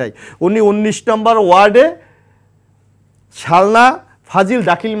এটা দেখে নাই। উনি 19 নম্বর ওয়ার্ডে শালনা ফাজিল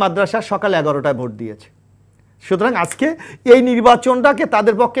দাখিল মাদ্রাসা সকাল 11টায় ভোট দিয়েছে। সুতরাং আজকে এই নির্বাচনটাকে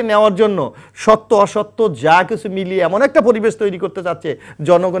তাদের পক্ষে নেওয়ার জন্য সত্য অসত্য যা কিছু মিলিয়ে এমন একটা পরিবেশ তৈরি করতে চাচ্ছে,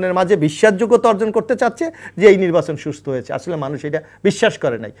 জনগণের মাঝে বিশ্বাসযোগ্যতা অর্জন করতে চাচ্ছে যে এই নির্বাচন সুস্থ হয়েছে। আসলে মানুষ এটা বিশ্বাস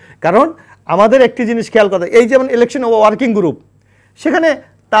করে নাই। কারণ আমাদের একটি জিনিস খেয়াল করতে, এই যেমন ইলেকশন ওয়ার্কিং গ্রুপ, সেখানে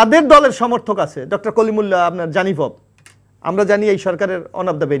তাদের দলের সমর্থক আছে, ডক্টর কলিমুল্লাহ, আপনার জানিফব, আমরা জানি এই সরকারের অন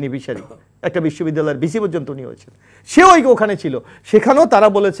অফ দ্য বেনিফিশিয়ারি, একটা বিশ্ববিদ্যালয়ের ভিসি পর্যন্ত উনি হয়েছেন, সেও ওখানে ছিল। সেখানেও তারা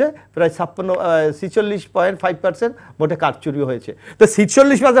বলেছে প্রায় 46.5% ভোটে কারচুরি হয়েছে। তো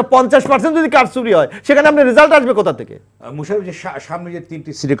 46-50% যদি কারচুরি হয়, সেখানে আপনার রেজাল্ট আসবে কোথা থেকে? মুশাররফ, যে সামনে যে 3টি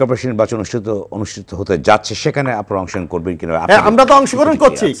সিটি কর্পোরেশন নির্বাচন অনুষ্ঠিত হতে যাচ্ছে, সেখানে আপনারা অংশগ্রহণ করবেন কিনা? হ্যাঁ, আমরা তো অংশগ্রহণ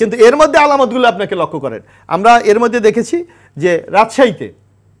করছি, কিন্তু এর মধ্যে আলামতগুলো আপনাকে লক্ষ্য করেন। আমরা এর মধ্যে দেখেছি যে রাজশাহীতে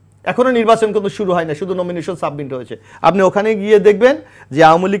এখনো নির্বাচন কিন্তু শুরু হয় না, শুধু নমিনেশন সাবমিট হয়েছে। আপনি ওখানে গিয়ে দেখবেন যে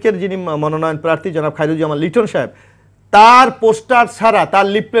আওয়ামী লীগের যিনি মনোনয়ন প্রার্থী জনাব খায়রুজ্জামান লিটন সাহেব, তার পোস্টার ছাড়া, তার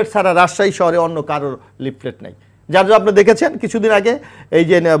লিফলেট ছাড়া রাজশাহী শহরে অন্য কারোর লিফলেট নেই। যার জন্য আপনি দেখেছেন কিছুদিন আগে, এই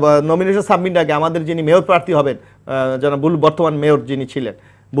যে নমিনেশন সাবমিট আগে আমাদের যিনি মেয়র প্রার্থী হবেন, জনাব বর্তমান মেয়র যিনি ছিলেন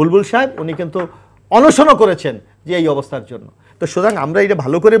বুলবুল সাহেব, উনি কিন্তু অনশনও করেছেন যে এই অবস্থার জন্য। তো সুতরাং আমরা এটা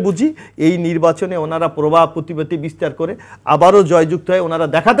ভালো করে বুঝি, এই নির্বাচনে ওনারা প্রভাব প্রতিপত্তি বিস্তার করে আবারও জয়যুক্ত হয়ে ওনারা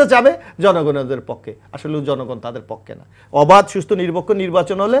দেখাতে চাবে জনগণের পক্ষে। আসলে জনগণ তাদের পক্ষে না। অবাধ সুস্থ নিরপেক্ষ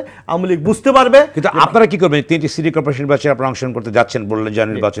নির্বাচন হলে আওয়ামী লীগ বুঝতে পারবে। কিন্তু আপনারা কি করবেন? 3টি সিটি কর্পোরেশন নির্বাচনে আপনারা অংশগ্রহণ করতে যাচ্ছেন বললেন, যে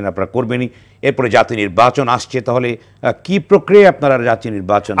নির্বাচনে আপনারা করবেনই, এরপরে জাতীয় নির্বাচন আসছে, তাহলে কি প্রক্রিয়া আপনারা জাতীয়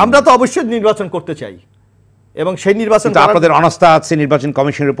নির্বাচন? আমরা তো অবশ্যই নির্বাচন করতে চাই, এবং সেই নির্বাচন আপনাদের অনাস্থা আছে নির্বাচন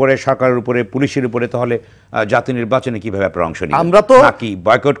কমিশনের উপরে, সরকারের উপরে, পুলিশের উপরে, তাহলে জাতীয় নির্বাচনে কিভাবে আপনারা অংশ নেবেন? আমরা তো নাকি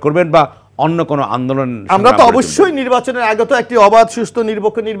বয়কট করবেন বা অন্য কোনো আন্দোলন? আমরা তো অবশ্যই নির্বাচনের আগে তো একটি অবাধ সুস্থ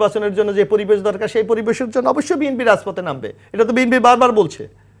নিরপেক্ষ নির্বাচনের জন্য যে পরিবেশ দরকার, সেই পরিবেশের জন্য অবশ্যই বিএনপি রাজপথে নামবে। এটা তো বিএনপি বারবার বলছে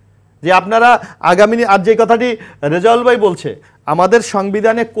যে আপনারা আগামী, আর যে কথাটি রেজাউল ভাই বলছে, আমাদের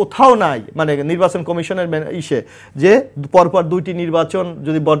সংবিধানে কোথাও নাই, মানে নির্বাচন কমিশনের যে পরপর 2টি নির্বাচন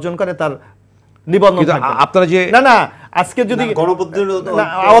যদি বর্জন করে তার নিবন্ধন থাকবে। আপনারা যে না আজকে যদি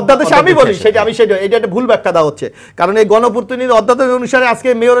অধ্যাদেশে আমি বলি, সেটা এটা একটা ভুল ব্যাখ্যা দেওয়া হচ্ছে। কারণ এই গণপ্রতিনিধি অধ্যাদেশ অনুসারে আজকে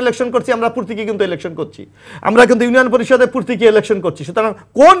মেয়র ইলেকশন করছি আমরা, প্রতীকী কিন্তু ইলেকশন করছি, আমরা কিন্তু ইউনিয়ন পরিষদে প্রতীকী ইলেকশন করছি। সুতরাং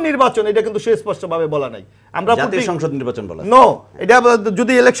কোন নির্বাচন এটা কিন্তু সুস্পষ্টভাবে বলা নাই। আমরা জাতীয় সংসদ নির্বাচন বলা নো, এটা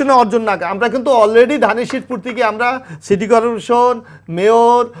যদি ইলেকশনে অর্জন না, আমরা কিন্তু অলরেডি ধানের শীত প্রতীকী আমরা সিটি কর্পোরেশন,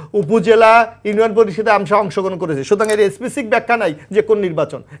 মেয়র, উপজেলা, ইউনিয়ন পরিষদে আমরা অংশগ্রহণ করেছি। সুতরাং এর স্পেসিফিক ব্যাখ্যা নাই যে কোন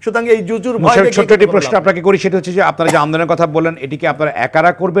নির্বাচন। সুতরাং এই জুজুর ভয় ছোট্ট একটি প্রশ্ন আপনাকে করি, সেটা হচ্ছে যে আপনারা যে আন্দোলনের কথা বললেন, এটিকে আপনারা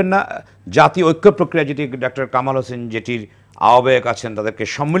একারা করবেন না জাতীয় ঐক্য প্রক্রিয়া, যেটি ডক্টর কামাল হোসেন যেটির আহ্বায়ক আছেন, তাদেরকে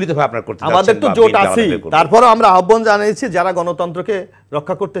সম্মিলিতভাবে আপনারা করতে চাচ্ছেন? আমাদের তো জোট আছে, তারপরে আমরা আহ্বান জানিয়েছি যারা গণতন্ত্রকে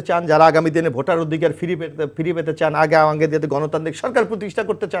রক্ষা করতে চান, যারা আগামী দিনে ভোটার অধিকার ফিরে পেতে চান, আগে দিয়ে গণতান্ত্রিক সরকার প্রতিষ্ঠা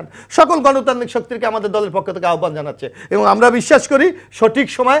করতে চান, সকল গণতান্ত্রিক শক্তিকে আমাদের দলের পক্ষ থেকে আহ্বান জানাচ্ছে। এবং আমরা বিশ্বাস করি সঠিক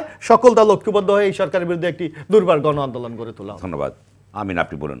সময় সকল দল ঐক্যবদ্ধ হয়ে এই সরকারের বিরুদ্ধে একটি দুর্বার গণ আন্দোলন গড়ে তোলা। ধন্যবাদ। আমিন,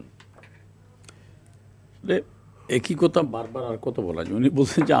 আপনি বলুন। একই কথা বারবার আর কত বলা যায়। উনি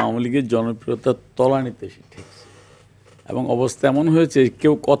বলছেন যে আওয়ামী লীগের জনপ্রিয়তা তলানিতে এসে ঠেকছে, এবং অবস্থা এমন হয়েছে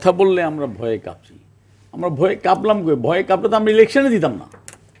কেউ কথা বললে আমরা ভয়ে কাঁপছি। আমরা ভয়ে কাঁপলাম, ভয়ে কাঁপলে তো আমরা ইলেকশনে দিতাম না।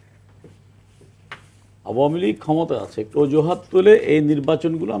 আওয়ামী লীগ ক্ষমতা আছে, একটু অজুহাত তুলে এই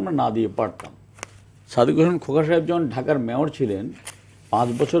নির্বাচনগুলো আমরা না দিয়ে পারতাম। সাদিক হোসেন খোকা সাহেব যখন ঢাকার মেয়র ছিলেন, 5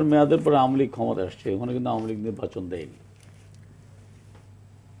 বছর মেয়াদের পরে আওয়ামী লীগ ক্ষমতা আসছে, ওখানে কিন্তু আওয়ামী লীগ নির্বাচন দেয়নি,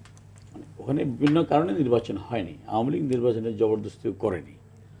 ওখানে বিভিন্ন কারণে নির্বাচন হয়নি। আওয়ামী লীগ নির্বাচনে জবরদস্তিও করেনি।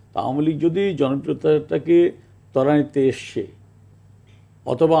 তো আওয়ামী লীগ যদি জনপ্রিয়তাটাকে তলানিতে এসছে,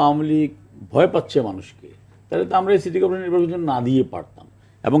 অথবা আওয়ামী লীগ ভয় পাচ্ছে মানুষকে, তাহলে তো আমরা এই সিটি কর্পোরেশন নির্বাচন না দিয়ে পারতাম।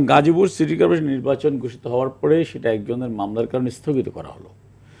 এবং গাজীপুর সিটি কর্পোরেশন নির্বাচন ঘোষিত হওয়ার পরে সেটা একজনের মামলার কারণে স্থগিত করা হলো।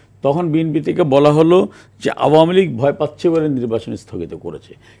 তখন বিএনপি থেকে বলা হলো যে আওয়ামী লীগ ভয় পাচ্ছে বলে নির্বাচন স্থগিত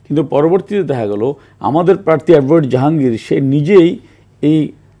করেছে। কিন্তু পরবর্তীতে দেখা গেল আমাদের প্রার্থী অ্যাডভোকেট জাহাঙ্গীর সে নিজেই এই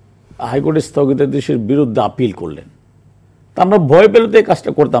হাইকোর্টের স্থগিতাদেশের বিরুদ্ধে আপিল করলেন। তা আমরা ভয় পেলে তো এই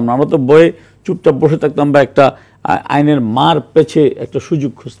কাজটা করতাম না, আমরা তো ভয়ে চুপচাপ বসে থাকতাম বা একটা আইনের মার পেছে একটা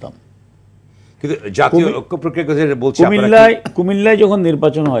সুযোগ খুঁজতাম। কিন্তু জাতীয় ঐক্য প্রক্রিয়া বলছি, কুমিল্লায় যখন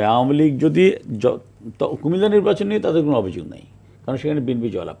নির্বাচন হয়, আওয়ামী লীগ যদি কুমিল্লা নির্বাচন নিয়ে তাদের কোনো অভিযোগ নেই, কারণ সেখানে বিএনপি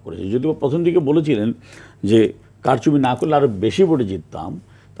জয়লাভ করেছে। যদিও প্রথম দিকে বলেছিলেন যে কারচুপি না করলে আরও বেশি ভোটে জিততাম।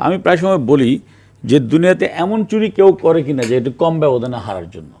 তা আমি প্রায় সময় বলি যে দুনিয়াতে এমন চুরি কেউ করে কিনা যে একটু কম ব্যবধানে হারার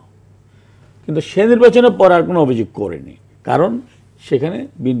জন্য, কিন্তু সে নির্বাচনের পর আর কোনো অভিযোগ করেনি, কারণ সেখানে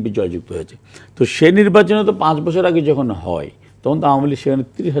বিএনপি জয়যুক্ত হয়েছে। তো সে নির্বাচনে তো 5 বছর আগে যখন হয়, তখন তো আওয়ামী লীগ সেখানে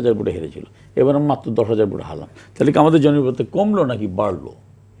 30,000 ভোটে হেরেছিল, এবার আমরা মাত্র 10,000 ভোটে হারলাম। তাহলে কি আমাদের জনপ্রিয়তা কমলো নাকি বাড়লো?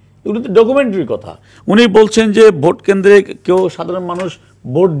 এগুলো তো ডকুমেন্টারি কথা। উনি বলছেন যে ভোট কেন্দ্রে কেউ সাধারণ মানুষ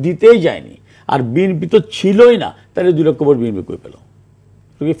ভোট দিতেই যায়নি, আর বিএনপি তো ছিলই না, তাহলে 2 লক্ষ ভোট বিএনপি কই পেল?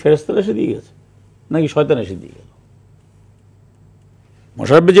 তো কি ফেরেশতারা এসে দিয়ে গেছে? নাকি শয়তান এসে দিয়ে গেল?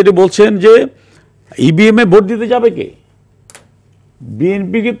 মোশাররফ যেটি বলছেন যে ইভিএম এ ভোট দিতে যাবে কে?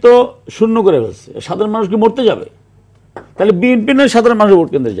 বিএনপিকে তো শূন্য করে ফেলছে, সাধারণ মানুষ কি মরতে যাবে? তাহলে বিএনপি নয় সাধারণ মানুষ ভোট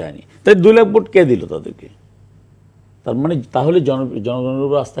কেন্দ্রে যায়নি, তাই 2 লাখ ভোট কে দিল তাদেরকে? তার মানে তাহলে জনগণের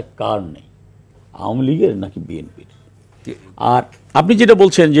উপর আস্থা কার নেই, আওয়ামী লীগের নাকি বিএনপির? আর আপনি যেটা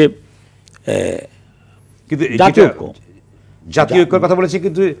বলছেন যে কিন্তু জাতীয় ঐক্য, জাতীয় ঐক্যের কথা বলেছে,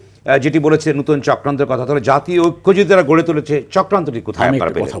 কিন্তু যেটি বলেছে নতুন চক্রান্তের কথা, তাহলে জাতীয় ঐক্য যদি তারা গড়ে তুলেছে, চক্রান্তটি কোথায়? আমি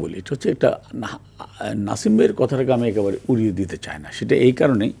আপনারা একটা কথা বলি, এটা হচ্ছে একটা নাসিম ভাইয়ের কথাটাকে আমি একেবারে উড়িয়ে দিতে চাই না। সেটা এই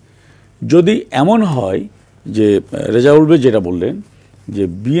কারণেই, যদি এমন হয় যে রেজাউল ভাই যেটা বললেন যে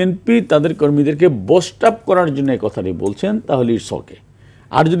বিএনপি তাদের কর্মীদেরকে বোস্ট আপ করার জন্য এই কথাটি বলছেন, তাহলে ইটস ওকে।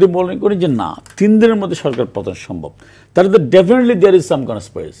 আর যদি মনে করি যে না 3 দিনের মধ্যে সরকার পতন সম্ভব, তাহলে তো definitely there is some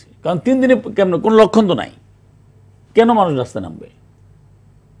conspiracy. কারণ 3 দিনে কেমন, কোনো লক্ষণ তো নাই, কেন মানুষ রাস্তায় নামবে?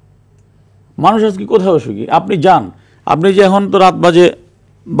 মানুষ আজকে কোথাও অসুখী, আপনি যান, আপনি যে এখন তো রাত বাজে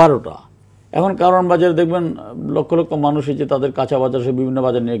 12টা, এখন কারণ বাজারে দেখবেন লক্ষ লক্ষ মানুষ যে তাদের কাঁচা বাজার, সে বিভিন্ন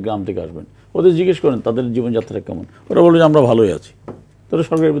বাজার নিয়ে গ্রাম থেকে আসবেন, ওদের জিজ্ঞেস করেন তাদের জীবনযাত্রা কেমন, ওরা বলে যে আমরা ভালোই আছি। তাহলে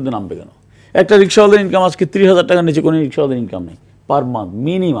সরকারের বিরুদ্ধে নামবে কেন? একটা রিক্সাওয়ালার ইনকাম আজকে 30,000 টাকার নিচে কোনো রিক্সাওয়ালার ইনকাম নেই পার মান্থ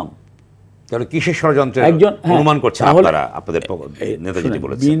মিনিমাম। তাহলে কিসের ষড়যন্ত্রের একজন অনুমান করছেন আপনারা? আপনাদের নেতা যেটি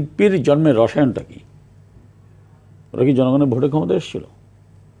বলেছেন, বিএনপির জন্মের রসায়নটা কি? ওরা কি জনগণের ভোটের ক্ষমতা এসেছিল?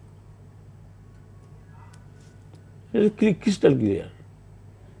 Crystal clear.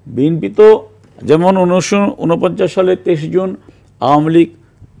 বিএনপি তো যেমন 1949 সালে 23 জুন আওয়ামী লীগ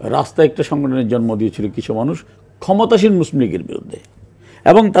রাস্তায় একটা সংগঠনের জন্ম দিয়েছিল কিছু মানুষ ক্ষমতাসীন মুসলিম লীগের বিরুদ্ধে,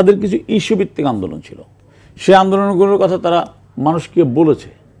 এবং তাদের কিছু ইস্যু ভিত্তিক আন্দোলন ছিল। সেই আন্দোলনগুলোর কথা তারা মানুষকে বলেছে,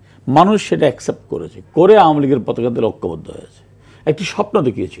 মানুষ সেটা অ্যাকসেপ্ট করেছে, করে আওয়ামী লীগের পতাকাতে ঐক্যবদ্ধ হয়েছে। একটি স্বপ্ন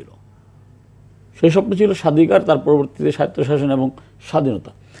দেখিয়েছিল, সেই স্বপ্ন ছিল স্বাধিকার, তার পরবর্তীতে স্বায়ত্তশাসন এবং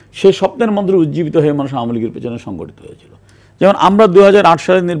স্বাধীনতা। সেই স্বপ্নের মন্ত্রে উজ্জীবিত হয়ে মানুষ আওয়ামী লীগের পেছনে সংগঠিত হয়েছিল। যেমন আমরা 2008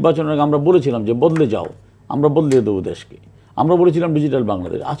 সালের নির্বাচনের আগে আমরা বলেছিলাম যে বদলে যাও, আমরা বদলে দেবো দেশকে, আমরা বলেছিলাম ডিজিটাল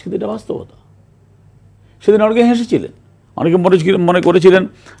বাংলাদেশ। আজকে তো এটা বাস্তবতা। সেদিন অনেকে হেসেছিলেন, অনেকে মনে করেছিলেন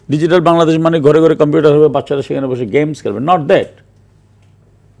ডিজিটাল বাংলাদেশ মানে ঘরে ঘরে কম্পিউটার হবে, বাচ্চারা সেখানে বসে গেমস খেলবে। Not that.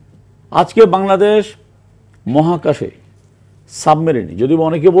 আজকে বাংলাদেশ মহাকাশে সাবমেরিনে, যদি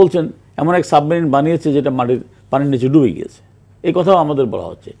অনেকে বলছেন এমন এক সাবমেরিন বানিয়েছে যেটা পানির নিচে ডুবে গিয়েছে, এই কথাও আমাদের বলা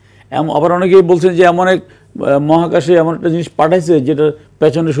হচ্ছে। আবার অনেকেই বলছেন যে এমন এক মহাকাশে এমন একটা জিনিস পাঠাইছে যেটা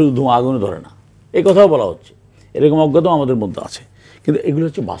পেছনে শুধু ধোঁয়া, আগুনে ধরে না, এই কথাও বলা হচ্ছে। এরকম অজ্ঞতাও আমাদের মধ্যে আছে, কিন্তু এগুলো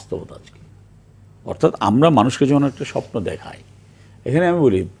হচ্ছে বাস্তবতা আজকে। অর্থাৎ আমরা মানুষকে যখন একটা স্বপ্ন দেখাই, এখানে আমি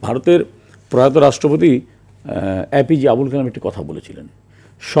বলি ভারতের প্রয়াত রাষ্ট্রপতি এপিজে আবুল কালাম একটি কথা বলেছিলেন,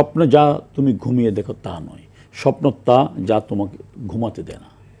 স্বপ্ন যা তুমি ঘুমিয়ে দেখো তা নয়, স্বপ্ন তা যা তোমাকে ঘুমাতে দেয় না।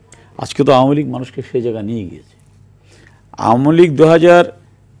 আজকে তো আওয়ামী লীগ মানুষকে সেই জায়গায় নিয়ে গিয়েছে। আওয়ামী লীগ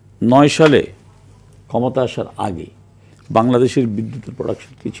 2009 সালে ক্ষমতা আসার আগে বাংলাদেশের বিদ্যুতের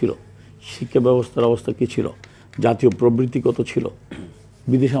প্রোডাকশন কী ছিল, শিক্ষা ব্যবস্থার অবস্থা কী ছিল, জাতীয় প্রবৃত্তি কত ছিল,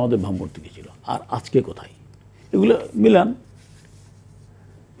 বিদেশে আমাদের ভাবমূর্তি কী ছিল, আর আজকে কোথায়? এগুলো মিলান।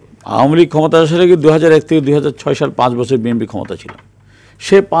 আওয়ামী লীগ ক্ষমতা আসার আগে 2001 থেকে 2006 সাল 5 বছর বিএনপি ক্ষমতা ছিল।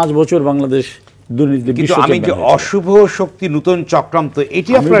 সে 5 বছর বাংলাদেশ দুর্নীতি। কিন্তু আমি যে অশুভ শক্তি নতুন চক্রান্ত,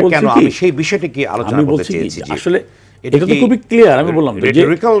 এটি আপনারা কেন, আমি সেই বিষয়টি কি আলোচনা করতে চেয়েছি। আসলে এটা তো খুবই ক্লিয়ার। আমি বললাম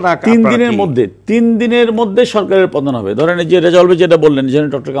যে 3 দিনের মধ্যে সরকারের পতন হবে। ধরেন যে রেজাউল ভাই যেটা বললেন, যেখানে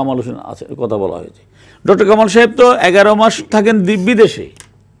ডক্টর কামাল হোসেন আছে কথা বলা হয়েছে, ডক্টর কামাল সাহেব তো 11 মাস থাকেন বিদেশে,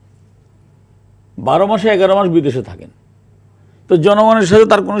 12 মাসে 11 মাস বিদেশে থাকেন, তো জনগণের সাথে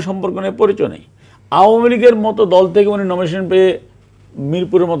তার কোনো সম্পর্ক নেই, পরিচয় নেই। আওয়ামী লীগের মতো দল থেকে উনি নমিনেশন পেয়ে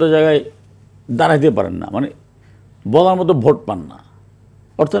মিরপুরের মতো জায়গায় দাঁড়াইতে পারেন না, মানে বলার মতো ভোট পান না,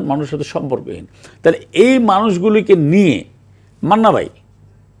 অর্থাৎ মানুষের সাথে সম্পর্কহীন। তাহলে এই মানুষগুলিকে নিয়ে মান্না ভাই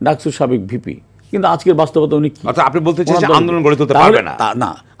ডাকসুর সাবেক ভিপি, কিন্তু আজকের বাস্তবতা উনি কি? আপনি বলতে চাইছেন আন্দোলন গড়ে তুলতে পারবে না?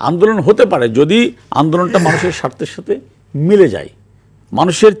 না, আন্দোলন হতে পারে যদি আন্দোলনটা মানুষের স্বার্থের সাথে মিলে যায়,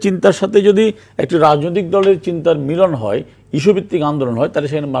 মানুষের চিন্তার সাথে যদি একটি রাজনৈতিক দলের চিন্তার মিলন হয়, ইস্যুভিত্তিক আন্দোলন হয়, তাহলে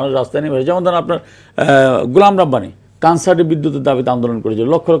সেখানে মানুষ রাস্তায় নেমে। যেমন ধরেন আপনার গোলাম রাব্বানী কানসার্টে বিদ্যুতের দাবিতে আন্দোলন করেছিল,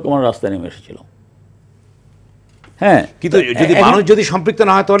 লক্ষ লক্ষ মানুষ রাস্তায় নেমে এসেছিল। হ্যাঁ, কিন্তু যদি মানুষ যদি সম্পৃক্ত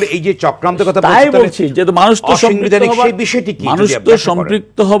না হয়, তাহলে এই যে চক্রান্তের কথা তাই বলছি, যে মানুষ তো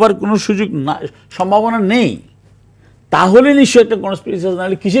সম্পৃক্ত হবার কোনো সুযোগ না, সম্ভাবনা নেই। তাহলে নিশ্চয়ই একটা কনস্পিরেসি,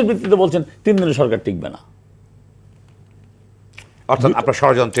 নাহলে কিসের ভিত্তিতে বলছেন 3 দিনে সরকার টিকবে না? অর্থাৎ আপনার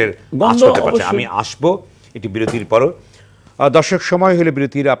ষড়যন্ত্রের গন্ধ হতে পারছে। আমি আসবো এটি বিরতির পরও। দর্শক, সময় হলে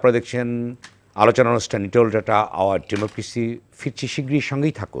বিরতির। আপনারা দেখছেন আলোচনা অনুষ্ঠান নিটল ডাটা আওয়ার ডেমোক্রেসি। ফিরছি শীঘ্রই,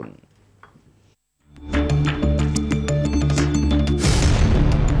 সঙ্গেই থাকুন।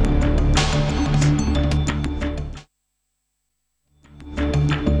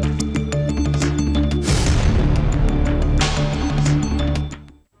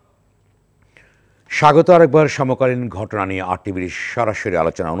 স্বাগত আরেকবার সমকালীন ঘটনা নিয়ে আরটিভির সরাসরি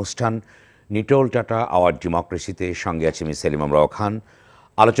আলোচনা অনুষ্ঠান নিটোল টাটা আওয়ার ডেমোক্রেসিতে। সঙ্গে আছে আমি সেলিম আমরাও খান।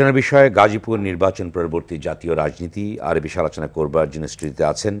 আলোচনার বিষয়ে গাজীপুর নির্বাচন পরবর্তী জাতীয় রাজনীতি। আর এই বিষয়ে আলোচনা করবার জন্য স্টুডিওতে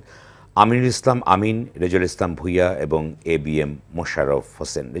আছেন আমিনুল ইসলাম আমিন, রেজাউল ইসলাম ভুইয়া এবং ABM মোশাররফ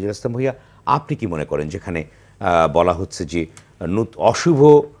হোসেন। রেজাউল ইসলাম ভুইয়া, আপনি কি মনে করেন যেখানে বলা হচ্ছে যে অশুভ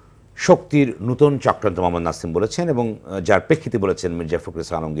শক্তির নূতন চক্রান্ত মোহাম্মদ নাসিম বলেছেন এবং যার প্রেক্ষিতে বলেছেন মির্জা ফখরুল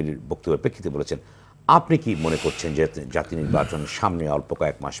ইসলাম আলমগীরের বক্তব্যের প্রেক্ষিতে বলেছেন, আপনি কি মনে করছেন যে জাতীয় নির্বাচন সামনে অল্প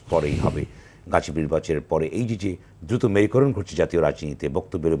কয়েক মাস পরেই হবে? গাজীপুর নির্বাচনের পরে এই যে দ্রুত মেরুকরণ ঘটছে জাতীয় রাজনীতিতে,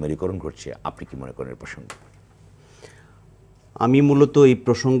 বক্তব্যেরও মেরুকরণ ঘটছে, আপনি কি মনে করেন এর প্রসঙ্গে? আমি মূলত এই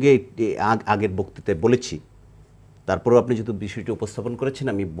প্রসঙ্গে আগের বক্তৃতায় বলেছি, তারপরেও আপনি যেহেতু বিষয়টি উপস্থাপন করেছেন,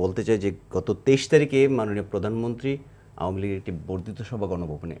 আমি বলতে চাই যে গত 23 তারিখে মাননীয় প্রধানমন্ত্রী আওয়ামী লীগের একটি বর্ধিত সভা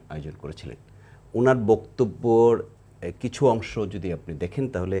গণভবনে আয়োজন করেছিলেন। ওনার বক্তব্যর কিছু অংশ যদি আপনি দেখেন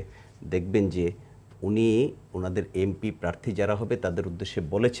তাহলে দেখবেন যে উনি ওনাদের MP প্রার্থী যারা হবে তাদের উদ্দেশ্যে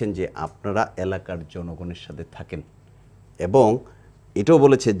বলেছেন যে আপনারা এলাকার জনগণের সাথে থাকেন এবং এটাও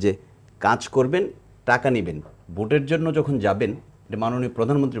বলেছেন যে কাজ করবেন, টাকা নেবেন। ভোটের জন্য যখন যাবেন, এটা মাননীয়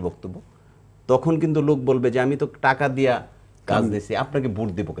প্রধানমন্ত্রীর বক্তব্য, তখন কিন্তু লোক বলবে যে আমি তো টাকা দিয়া কাজ দিয়েছি, আপনাকে ভোট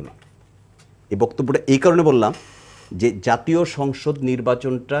দেব কেন? এই বক্তব্যটা এই কারণে বললাম যে জাতীয় সংসদ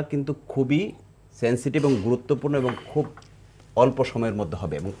নির্বাচনটা কিন্তু খুবই সেন্সিটিভ এবং গুরুত্বপূর্ণ এবং খুব অল্প সময়ের মধ্যে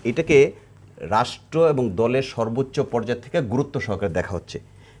হবে এবং এটাকে রাষ্ট্র এবং দলের সর্বোচ্চ পর্যায় থেকে গুরুত্ব সহকারে দেখা হচ্ছে।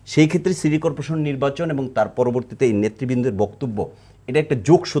 সেই ক্ষেত্রে সিটি কর্পোরেশন নির্বাচন এবং তার পরবর্তীতে এই নেতৃবৃন্দের বক্তব্য, এটা একটা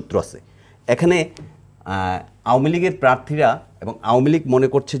যোগসূত্র আছে এখানে। আওয়ামী লীগের প্রার্থীরা এবং আওয়ামী লীগ মনে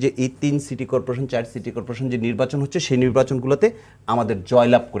করছে যে এই 3 সিটি কর্পোরেশন 4 সিটি কর্পোরেশন যে নির্বাচন হচ্ছে সেই নির্বাচনগুলোতে আমাদের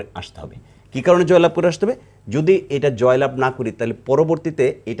জয়লাভ করে আসতে হবে। কী কারণে জয়লাভ করে আসতে হবে? যদি এটা জয়লাভ না করি তাহলে পরবর্তীতে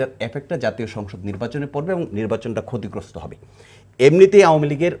এটার এফেক্টটা জাতীয় সংসদ নির্বাচনে পড়বে এবং নির্বাচনটা ক্ষতিগ্রস্ত হবে। এমনিতেই আওয়ামী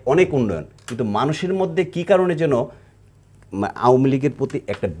লীগের অনেক উন্নয়ন, কিন্তু মানুষের মধ্যে কী কারণে যেন আওয়ামী লীগের প্রতি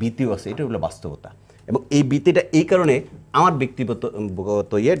একটা ভীতিও আছে, এটা হলো বাস্তবতা। এবং এই ভীতিটা এই কারণে আমার ব্যক্তিগত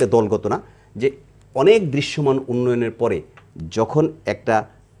এটা দলগত না, যে অনেক দৃশ্যমান উন্নয়নের পরে যখন একটা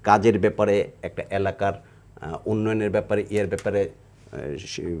কাজের ব্যাপারে, একটা এলাকার উন্নয়নের ব্যাপারে, ব্যাপারে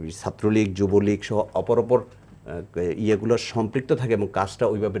ছাত্রলীগ যুবলীগ সহ অপর ইয়েগুলো সম্পৃক্ত থাকে এবং কাজটা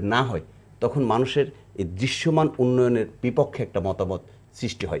ওইভাবে না হয়, তখন মানুষের এই দৃশ্যমান উন্নয়নের বিপক্ষে একটা মতামত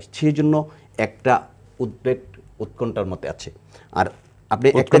সৃষ্টি হয়। সেই জন্য একটা উদ্বেগ উৎকণ্ঠার মধ্যে আছে। আর আপনি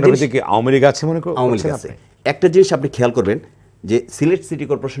আওয়ামী লীগ আছে মনে করেন? আওয়ামী লীগ আছে। একটা জিনিস আপনি খেয়াল করবেন যে সিলেট সিটি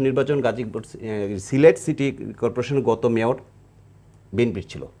কর্পোরেশন নির্বাচন, গাজীপুর সিলেট সিটি কর্পোরেশনের গত মেয়র বিএনপির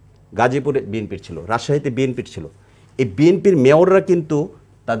ছিল, গাজীপুরে বিএনপির ছিল, রাজশাহীতে বিএনপির ছিল। এই বিএনপির মেয়ররা কিন্তু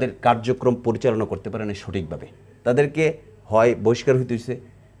তাদের কার্যক্রম পরিচালনা করতে পারে না সঠিকভাবে। তাদেরকে হয় বহিষ্কার হইতে হয়েছে,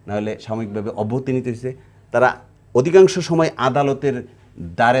 নাহলে সাময়িকভাবে অব্যাহতি নিতে হয়েছে। তারা অধিকাংশ সময় আদালতের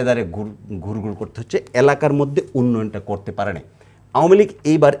দ্বারে দ্বারে ঘুরঘুর করতে হচ্ছে, এলাকার মধ্যে উন্নয়নটা করতে পারে না। আওয়ামী লীগ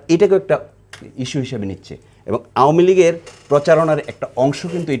এইবার এটাকে একটা ইস্যু হিসেবে নিচ্ছে এবং আওয়ামী লীগের প্রচারণার একটা অংশ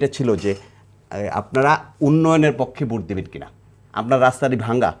কিন্তু এটা ছিল যে আপনারা উন্নয়নের পক্ষে ভোট দেবেন কিনা। আপনার রাস্তাটি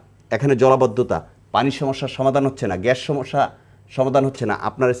ভাঙ্গা, এখানে জলাবদ্ধতা, পানির সমস্যার সমাধান হচ্ছে না, গ্যাস সমস্যা সমাধান হচ্ছে না,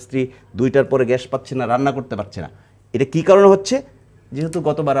 আপনার স্ত্রী 2টার পরে গ্যাস পাচ্ছে না, রান্না করতে পারছে না। এটা কী কারণে হচ্ছে? যেহেতু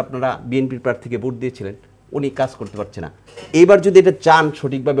গতবার আপনারা বিএনপির প্রার্থীকে ভোট দিয়েছিলেন, উনি কাজ করতে পারছে না। এইবার যদি এটা চান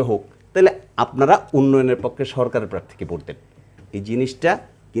সঠিকভাবে হোক, তাহলে আপনারা উন্নয়নের পক্ষে সরকারের প্রার্থীকে ভোট দেন। এই জিনিসটা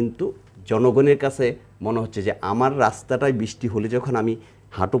কিন্তু জনগণের কাছে মনে হচ্ছে যে আমার রাস্তাটায় বৃষ্টি হলে যখন আমি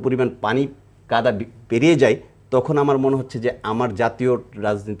হাঁটু পরিমাণ পানি কাদা পেরিয়ে যাই, তখন আমার মনে হচ্ছে যে আমার জাতীয়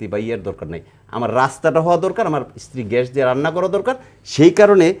রাজনীতি বা ইয়ের দরকার নেই, আমার রাস্তাটা হওয়া দরকার, আমার স্ত্রী গ্যাস দিয়ে রান্না করা দরকার। সেই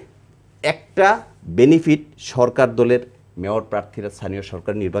কারণে একটা বেনিফিট সরকার দলের মেয়র প্রার্থীরা স্থানীয়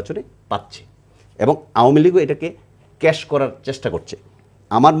সরকার নির্বাচনে পাচ্ছে এবং আওয়ামী লীগও এটাকে ক্যাশ করার চেষ্টা করছে।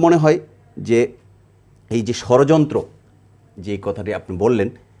 আমার মনে হয় যে এই যে ষড়যন্ত্র, যে কথাটি আপনি বললেন,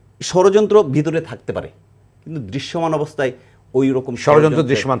 ষড়যন্ত্র ভিতরে থাকতে পারে, কিন্তু দৃশ্যমান অবস্থায় ওই রকম ষড়যন্ত্র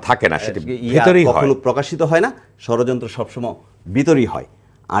দৃশ্যমান থাকে না, সেটা ভিতরেই হয়, কখনো প্রকাশিত হয় না। ষড়যন্ত্র সবসময় ভিতরেই হয়।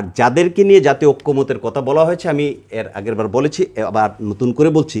 আর যাদেরকে নিয়ে জাতীয় ঐক্যমতের কথা বলা হয়েছে, আমি এর আগেরবার বলেছি, আবার নতুন করে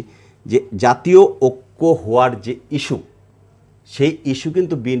বলছি যে জাতীয় ঐক্য হওয়ার যে ইস্যু, সেই ইস্যু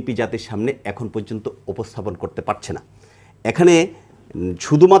কিন্তু বিএনপি জাতির সামনে এখন পর্যন্ত উপস্থাপন করতে পারছে না। এখানে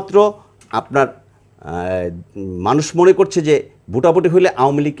শুধুমাত্র আপনার মানুষ মনে করছে যে ভোটাভুটি হলে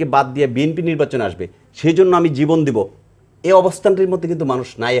আওয়ামী লীগকে বাদ দিয়ে বিএনপি নির্বাচনে আসবে, সেই জন্য আমি জীবন দিব। এই অবস্থানটির মধ্যে কিন্তু মানুষ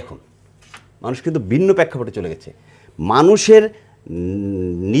নাই। এখন মানুষ কিন্তু ভিন্ন প্রেক্ষাপটে চলে গেছে। মানুষের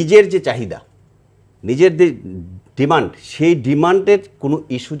নিজের যে চাহিদা, নিজের যে ডিমান্ড, সেই ডিমান্ডের কোনো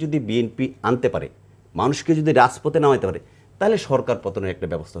ইস্যু যদি বিএনপি আনতে পারে, মানুষকে যদি রাজপথে নামাইতে পারে, তাহলে সরকার পতনের একটা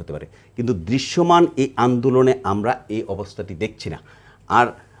ব্যবস্থা হতে পারে। কিন্তু দৃশ্যমান এই আন্দোলনে আমরা এই অবস্থাটি দেখছি না। আর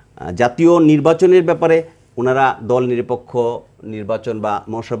জাতীয় নির্বাচনের ব্যাপারে ওনারা দল নিরপেক্ষ নির্বাচন বা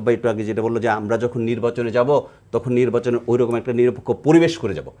মোশাররফ ভাই একটু আগে যেটা বললো যে আমরা যখন নির্বাচনে যাব তখন নির্বাচনে ওই রকম একটা নিরপেক্ষ পরিবেশ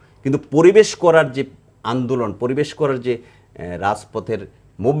করে যাব, কিন্তু পরিবেশ করার যে আন্দোলন, পরিবেশ করার যে রাজপথের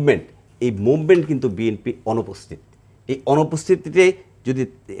মুভমেন্ট, এই মুভমেন্ট কিন্তু বিএনপি অনুপস্থিত। এই অনুপস্থিতিতে যদি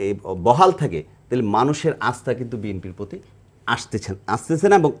বহাল থাকে তাহলে মানুষের আস্থা কিন্তু বিএনপির প্রতি আসতেছে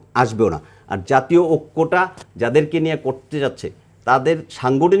না এবং আসবেও না। আর জাতীয় ঐক্যটা যাদেরকে নিয়ে করতে যাচ্ছে তাদের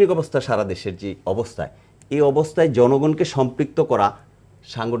সাংগঠনিক অবস্থা সারা দেশের যে অবস্থায়, এই অবস্থায় জনগণকে সম্পৃক্ত করা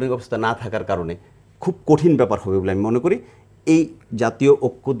সাংগঠনিক অবস্থা না থাকার কারণে খুব কঠিন ব্যাপার হবে বলে আমি মনে করি। এই জাতীয়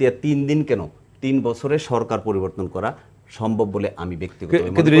ঐক্য দিয়ে 3 দিন কেন 3 বছরে সরকার পরিবর্তন করা সম্ভব বলে আমি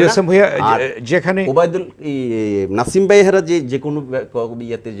ব্যক্তিগতভাবে যেখানে ওবায়দুল নাসিম ভাইয়েরা যে কোনো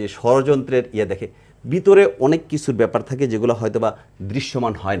ইয়াতে যে ষড়যন্ত্রের দেখে ভিতরে অনেক কিছুর ব্যাপার থাকে যেগুলো হয়তো বা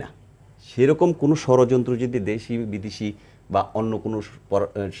দৃশ্যমান হয় না। সেরকম কোনো ষড়যন্ত্র যদি দেশি বিদেশি বা অন্য কোনো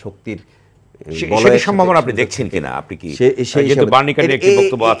শক্তির সম্ভাবনা আপনি দেখছেন কিনা, আপনি কি যেহেতু বার্নিকারের একটি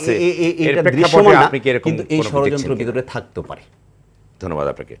বক্তব্য আছে এর প্রেক্ষাপটে আপনি কি এরকম কিন্তু এই ষড়যন্ত্র ভিতরে থাকতে পারে? ধন্যবাদ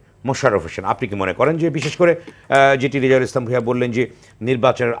আপনাকে। মোশাররফ হোসেন, আপনি কি মনে করেন যে বিশেষ করে যেটি রেজাউল ইসলাম ভূঁইয়া বললেন যে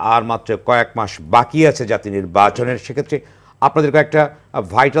নির্বাচনের আর মাত্র কয়েক মাস বাকি আছে জাতীয় নির্বাচনের, সেক্ষেত্রে আপনাদের কয়েকটা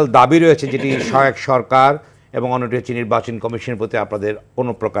ভাইটাল দাবি রয়েছে যেটি সহায়ক সরকার এবং অন্যটি হচ্ছে নির্বাচন কমিশনের প্রতি আপনাদের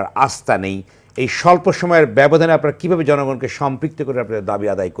কোনো প্রকার আস্থা নেই। এই স্বল্প সময়ের ব্যবধানে আপনারা কীভাবে জনগণকে সম্পৃক্ত করে আপনাদের দাবি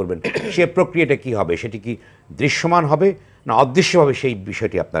আদায় করবেন, সে প্রক্রিয়াটা কী হবে? সেটি কি দৃশ্যমান হবে না অদৃশ্যভাবে সেই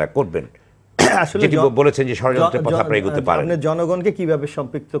বিষয়টি আপনারা করবেন? আসলে বলেছেন যে ষড়যন্ত্রের পথে আপনারা এগোতে পারেন। আপনি জনগণকে কিভাবে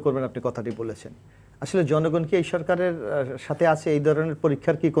সম্পৃক্ত করবেন আপনি কথাটি বলেছেন। আসলে জনগণ কি এই সরকারের সাথে আছে? এই ধরনের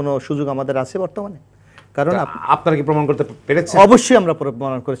পরীক্ষার কি কোনো সুযোগ আমাদের আছে বর্তমানে? কারণ আপনারা কি প্রমাণ করতে পেরেছেন? অবশ্যই আমরা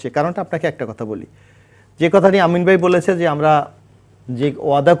প্রমাণ করেছি। কারণটা আপনাকে একটা কথা বলি, যে কথাটি আমিন ভাই বলেছে যে আমরা যে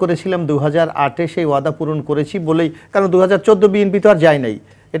ওয়াদা করেছিলাম 2008-এ সেই ওয়াদা পূরণ করেছি বলেই, কারণ 2014 বিএনপি তো আর যায় নাই,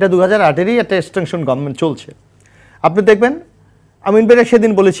 এটা 2008-এরই একটা এক্সটেনশন গভর্নমেন্ট চলছে। আপনি দেখবেন আমিন ভাইরা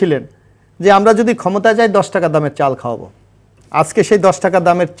সেদিন বলেছিলেন যে আমরা যদি ক্ষমতায় যাই 10 টাকা দামের চাল খাওয়াবো। আজকে সেই 10 টাকা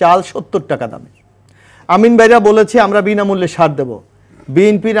দামের চাল 70 টাকা দামের। আমিন ভাইরা বলেছে আমরা বিনামূল্যে সার দেব।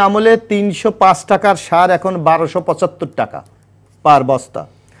 বিএনপির আমলে 305 টাকার সার এখন 1275 টাকা পার বস্তা।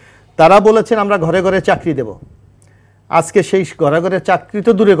 তারা বলেছেন আমরা ঘরে ঘরে চাকরি দেব। আজকে সেই ঘরে ঘরে চাকরি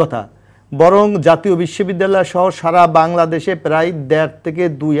তো দূরে কথা, বরং জাতীয় বিশ্ববিদ্যালয় সহ সারা বাংলাদেশে প্রায় 1.5 থেকে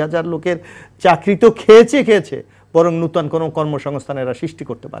 2,000 লোকের চাকরি তো খেয়েছে, বরং নতুন কোনো কর্মসংস্থান এরা সৃষ্টি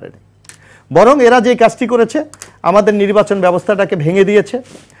করতে পারেনি। বরং এরা যে কাজটি করেছে আমাদের নির্বাচন ব্যবস্থাটাকে ভেঙে দিয়েছে।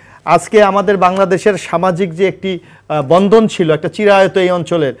 আজকে আমাদের বাংলাদেশের সামাজিক যে একটি বন্ধন ছিল, একটা চিরায়ত এই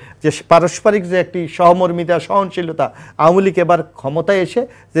অঞ্চলের যে পারস্পরিক যে একটি সহমর্মিতা সহনশীলতা, আওয়ামী লীগ এবার ক্ষমতায় এসে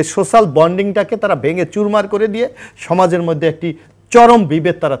যে সোশ্যাল বন্ডিংটাকে তারা ভেঙে চুরমার করে দিয়ে সমাজের মধ্যে একটি চরম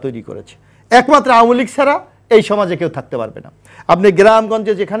বিভেদ তারা তৈরি করেছে। একমাত্র আওয়ামী লীগ ছাড়া এই সমাজে কেউ থাকতে পারবে না। আপনি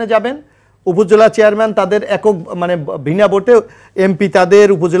গ্রামগঞ্জে যেখানে যাবেন, উপজেলা চেয়ারম্যান তাদের একক মানে বিনা ভোটে এমপি তাদের,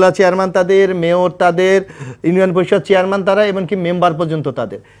 উপজেলা চেয়ারম্যান তাদের, মেয়র তাদের, ইউনিয়ন পরিষদ চেয়ারম্যান তারা, এমনকি মেম্বার পর্যন্ত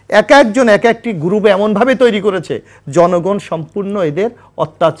তাদের। এক একজন এক একটি গ্রুপ এমনভাবে তৈরি করেছে জনগণ সম্পূর্ণ এদের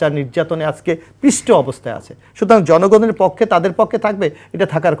অত্যাচার নির্যাতনে আজকে পৃষ্ঠ অবস্থায় আছে। সুতরাং জনগণের পক্ষে তাদের পক্ষে থাকবে এটা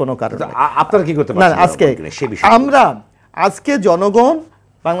থাকার কোনো কারণ নেই। আপনারা কি করতে পারেন? আজকে জনগণ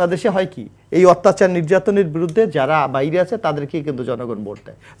বাংলাদেশে হয় কি, এই অত্যাচার নির্যাতনের বিরুদ্ধে যারা বাইরে আছে তাদেরকে কিন্তু জনগণ ভোট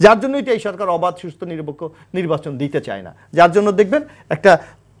দেয়। যার জন্যই তো এই সরকার অবাধ সুস্থ নিরপেক্ষ নির্বাচন দিতে চায় না। যার জন্য দেখবেন একটা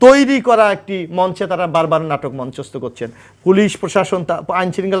তৈরি করা একটি মঞ্চে তারা বারবার নাটক মঞ্চস্থ করছেন। পুলিশ প্রশাসন, আইন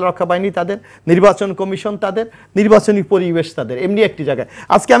শৃঙ্খলা রক্ষা বাহিনী তাদের, নির্বাচন কমিশন তাদের, নির্বাচনী পরিবেশ তাদের। এমনি একটি জায়গায়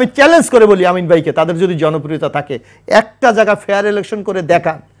আজকে আমি চ্যালেঞ্জ করে বলি আমিন ভাইকে, তাদের যদি জনপ্রিয়তা থাকে একটা জায়গা ফেয়ার ইলেকশন করে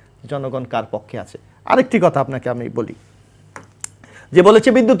দেখান জনগণ কার পক্ষে আছে। আরেকটি কথা আপনাকে আমি বলি, যে বলেছে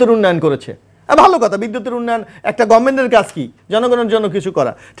বিদ্যুতের উন্নয়ন করেছে, ভালো কথা, বিদ্যুতের উন্নয়ন একটা গভর্নমেন্টের কাজ কি জনগণের জন্য কিছু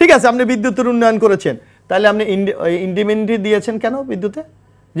করা। ঠিক আছে, আপনি বিদ্যুতের উন্নয়ন করেছেন, তাহলে আপনি ইন্ডিপেন্ডেন্ট দিয়েছেন কেন বিদ্যুতে?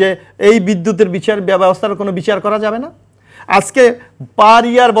 যে এই বিদ্যুতের ব্যবস্থার কোনো বিচার করা যাবে না? আজকে পার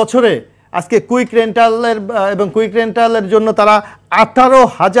ইয়ার বছরে আজকে কুইক রেন্টালের জন্য তারা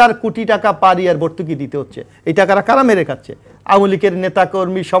 18,000 কোটি টাকা পার ইয়ার ভর্তুকি দিতে হচ্ছে। এই টাকাটা কারা মেরে খাচ্ছে? আওয়ামী লীগের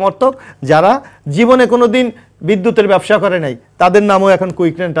নেতাকর্মী সমর্থক যারা জীবনে কোনো দিন বিদ্যুতের ব্যবসা করে নাই, তাদের নামও এখন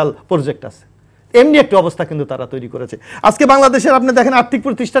কুইক রেন্টাল প্রজেক্ট আছে। এমনি একটি অবস্থা কিন্তু তারা তৈরি করেছে। আজকে বাংলাদেশের আপনি দেখেন আর্থিক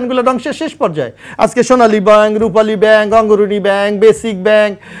প্রতিষ্ঠানগুলো ধ্বংসের শেষ পর্যায়ে। আজকে সোনালী ব্যাংক, রূপালী ব্যাংক, অঙ্গরুণী ব্যাংক, বেসিক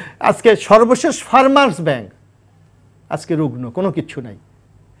ব্যাংক, আজকে সর্বশেষ ফার্মার্স ব্যাংক আজকে রুগ্ন, কোনো কিচ্ছু নাই।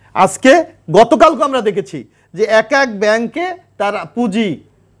 আজকে গতকালকে আমরা দেখেছি যে এক এক ব্যাংকে তার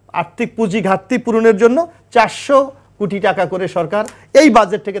আর্থিক পুঁজি ঘাটতি পূরণের জন্য 400 কোটি টাকা করে সরকার এই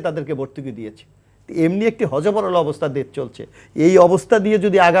বাজেট থেকে তাদেরকে ভর্তুকি দিয়েছে। এমনি একটি হযবরল অবস্থা দেশ চলছে। এই অবস্থা দিয়ে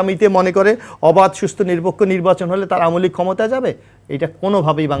যদি আগামীতে মনে করে অবাধ সুস্থ নিরপেক্ষ নির্বাচন হলে তার আওয়ামী লীগ ক্ষমতা যাবে, এটা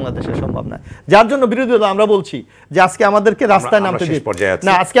কোনোভাবেই বাংলাদেশে সম্ভব নয়। যার জন্য বিরোধী দল আমরা বলছি যে আজকে আমাদেরকে রাস্তায় নামতে দিচ্ছে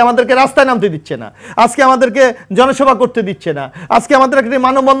না, আজকে আমাদেরকে রাস্তায় নামতে দিচ্ছে না, আজকে আমাদেরকে জনসভা করতে দিচ্ছে না, আজকে আমাদেরকে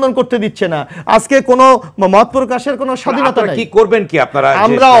মানববন্ধন করতে দিচ্ছে না, আজকে কোনো মত প্রকাশের কোনো স্বাধীনতা নেই। কি করবেন কি আপনারা?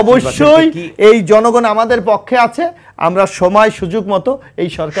 আমরা অবশ্যই এই জনগণ আমাদের পক্ষে আছে, আমরা সময় সুযোগ মতো এই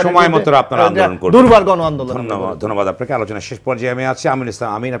সরকার সময় মতো আপনারা আন্দোলন করবেন। দুর্বার গণ আন্দোলন। ধন্যবাদ আপনাকে। আলোচনা শেষ পর্যায়ে আমি আছি।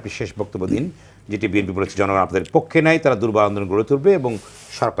 আমিন, আপনি শেষ বক্তব্য দিন। যেটি বিএনপি বলেছে জনগণ আপনাদের পক্ষে নাই, তারা দুর্বার আন্দোলন গড়ে তুলবে এবং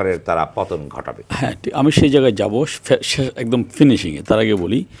সরকারের তারা পতন ঘটাবে। হ্যাঁ, আমি সেই জায়গায় যাব একদম ফিনিশিংয়ে। তার আগে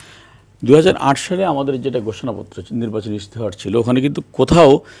বলি 2008 সালে আমাদের যেটা ঘোষণাপত্র নির্বাচনী ইশতেহার ছিল, ওখানে কিন্তু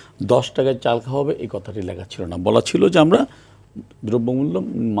কোথাও 10 টাকায় চাল খাওয়া হবে এই কথাটি লেখা ছিল না। বলা ছিল যে আমরা দ্রব্যমূল্য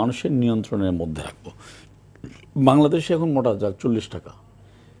মানুষের নিয়ন্ত্রণের মধ্যে রাখবো। বাংলাদেশে এখন মোটা চাল 40 টাকা,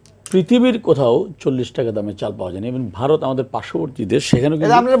 পৃথিবীর কোথাও 40 টাকা দামে চাল পাওয়া যায় না। এবং ভারত আমাদের পার্শ্ববর্তী দেশ, সেখানে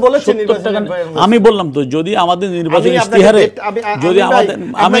কিন্তু 70 টাকা। আমি বললাম তো, যদি আমাদের নির্বাচনী ইশতেহারে যদি আমাদের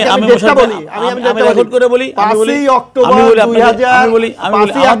আমি রেকর্ড করে বলি,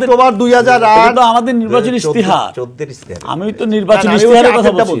 আমাদের নির্বাচনী ইশতেহার, আমি তো নির্বাচনী ইশতেহারের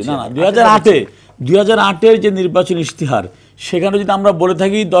কথা বলছি না, 2008-এর যে নির্বাচনী ইশতেহার, সেখানে যদি আমরা বলে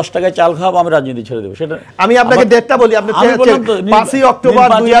থাকি 10 টাকায় চাল খাওয়াবো, আমি রাজনীতি ছেড়ে দেবো। সেটা আমি আপনাকে ডেটটা বলি। আপনি 5 অক্টোবর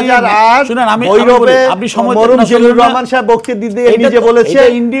 2008 শুনেন, আপনি সময় রহমান সাহেব বক্তব্য দিতে নিজে বলেছে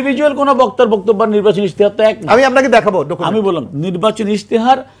ইন্ডিভিজুয়াল কোন বক্তব্য নির্বাচনী ইশতেহার তো এক না। আমি আপনাকে দেখাবো। আমি বললাম নির্বাচনী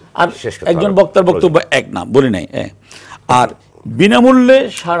ইশতেহার আর একজন বক্তার বক্তব্য এক না, বলি নাই। আর বিনামূল্যে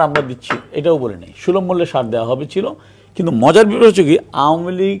সার আমরা দিচ্ছি এটাও বলি নাই, সুলভ মূল্যে সার দেওয়া হবে ছিল। কিন্তু মজার বিষয় হচ্ছে কি,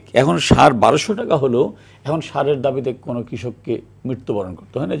 আওয়ামী লীগ এখন সার 1200 টাকা হলেও এখন সারের দাবিতে কোনো কৃষককে মৃত্যুবরণ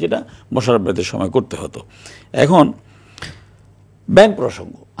করতে হয় না, যেটা মোশাররফ ভাইদের সময় করতে হতো। এখন ব্যাংক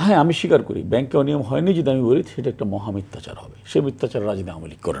প্রসঙ্গ, হ্যাঁ আমি স্বীকার করি ব্যাংকে অনিয়ম হয়নি, যদি আমি বলি সেটা একটা মহামিথ্যাচার হবে। সে মিথ্যাচার রাজনীতি আওয়ামী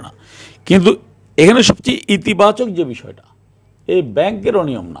লীগ করে না। কিন্তু এখানে সবচেয়ে ইতিবাচক যে বিষয়টা, এই ব্যাংকের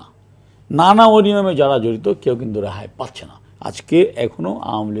অনিয়ম না, নানা অনিয়মে যারা জড়িত কেউ কিন্তু রেহাই পাচ্ছে না। আজকে এখনও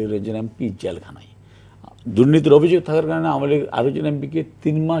আওয়ামী লীগের একজন এমপি জেলখানায়, দুর্নীতির অভিযোগ থাকার কারণে আওয়ামী লীগ আরেকজন এমপিকে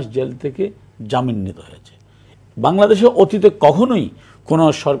 3 মাস জেল থেকে জামিন নিতে হয়েছে। বাংলাদেশে অতীতে কখনোই কোনো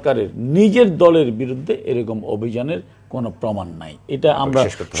সরকারের নিজের দলের বিরুদ্ধে এরকম অভিযানের কোনো প্রমাণ নাই। এটা আমরা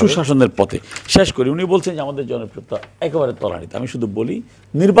সুশাসনের পথে শেষ করি। উনি বলছেন যে আমাদের জনপ্রিয়তা একেবারে তলানিতে। আমি শুধু বলি,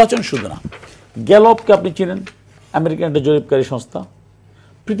 নির্বাচন শুধু না, গ্যালপকে আপনি চিনেন, আমেরিকান একটা জরিপকারী সংস্থা,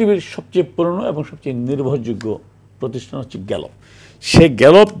 পৃথিবীর সবচেয়ে পুরনো এবং সবচেয়ে নির্ভরযোগ্য প্রতিষ্ঠান হচ্ছে গ্যালপ। সে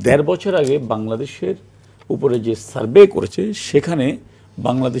গ্যালপ 1.5 বছর আগে বাংলাদেশের উপরে যে সার্ভে করেছে, সেখানে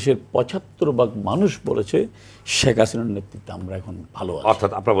বাংলাদেশের 75% মানুষ বলেছে শেখ হাসিনার নেতৃত্বে আমরা এখন ভালো আছি।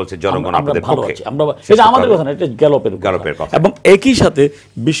 অর্থাৎ আপনারা বলছেন জনগণ আপনাদের পক্ষে। আমরা, এটা আমাদের কথা না, এটা গ্যালপের কথা। এবং একই সাথে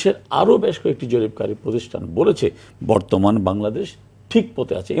বিশ্বের আরও বেশ কয়েকটি জরিপকারী প্রতিষ্ঠান বলেছে বর্তমান বাংলাদেশ ঠিক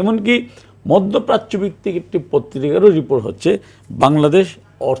পথে আছে। এমনকি মধ্যপ্রাচ্য ভিত্তিক একটি পত্রিকারও রিপোর্ট হচ্ছে বাংলাদেশ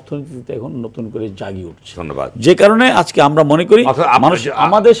অর্থনীতিতে এখন নতুন করে জাগিয়ে উঠছে। ধন্যবাদ। যে কারণে আজকে আমরা মনে করি মানুষ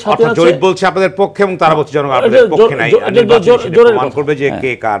আমাদের সাথে আছে। জরিপ বলছে আপনাদের পক্ষে এবং তারা বলছে জনগণ আপনাদের পক্ষে নাই। প্রমাণ করবে যে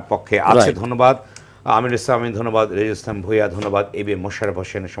কে কার পক্ষে আছে। ধন্যবাদ আমিনুল ইসলাম, ধন্যবাদ রেজাউল ইসলাম ভূঁইয়া, ধন্যবাদ ABM মোশাররফ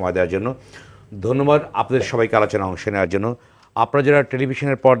হোসেনের সময় দেওয়ার জন্য, ধন্যবাদ আপনাদের সবাইকে আলোচনা অংশ নেওয়ার জন্য। আপনারা যারা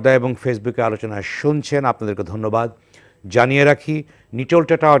টেলিভিশনের পর্দায় এবং ফেসবুকে আলোচনা শুনছেন, আপনাদেরকে ধন্যবাদ জানিয়ে রাখি। নিটোল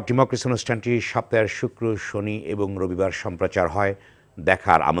টাটা ডেমোক্রেসি অনুষ্ঠানটি সপ্তাহের শুক্র, শনি এবং রবিবার সম্প্রচার হয়।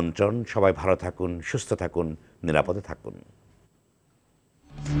 দেখার আমন্ত্রণ। সবাই ভালো থাকুন, সুস্থ থাকুন, নিরাপদে থাকুন।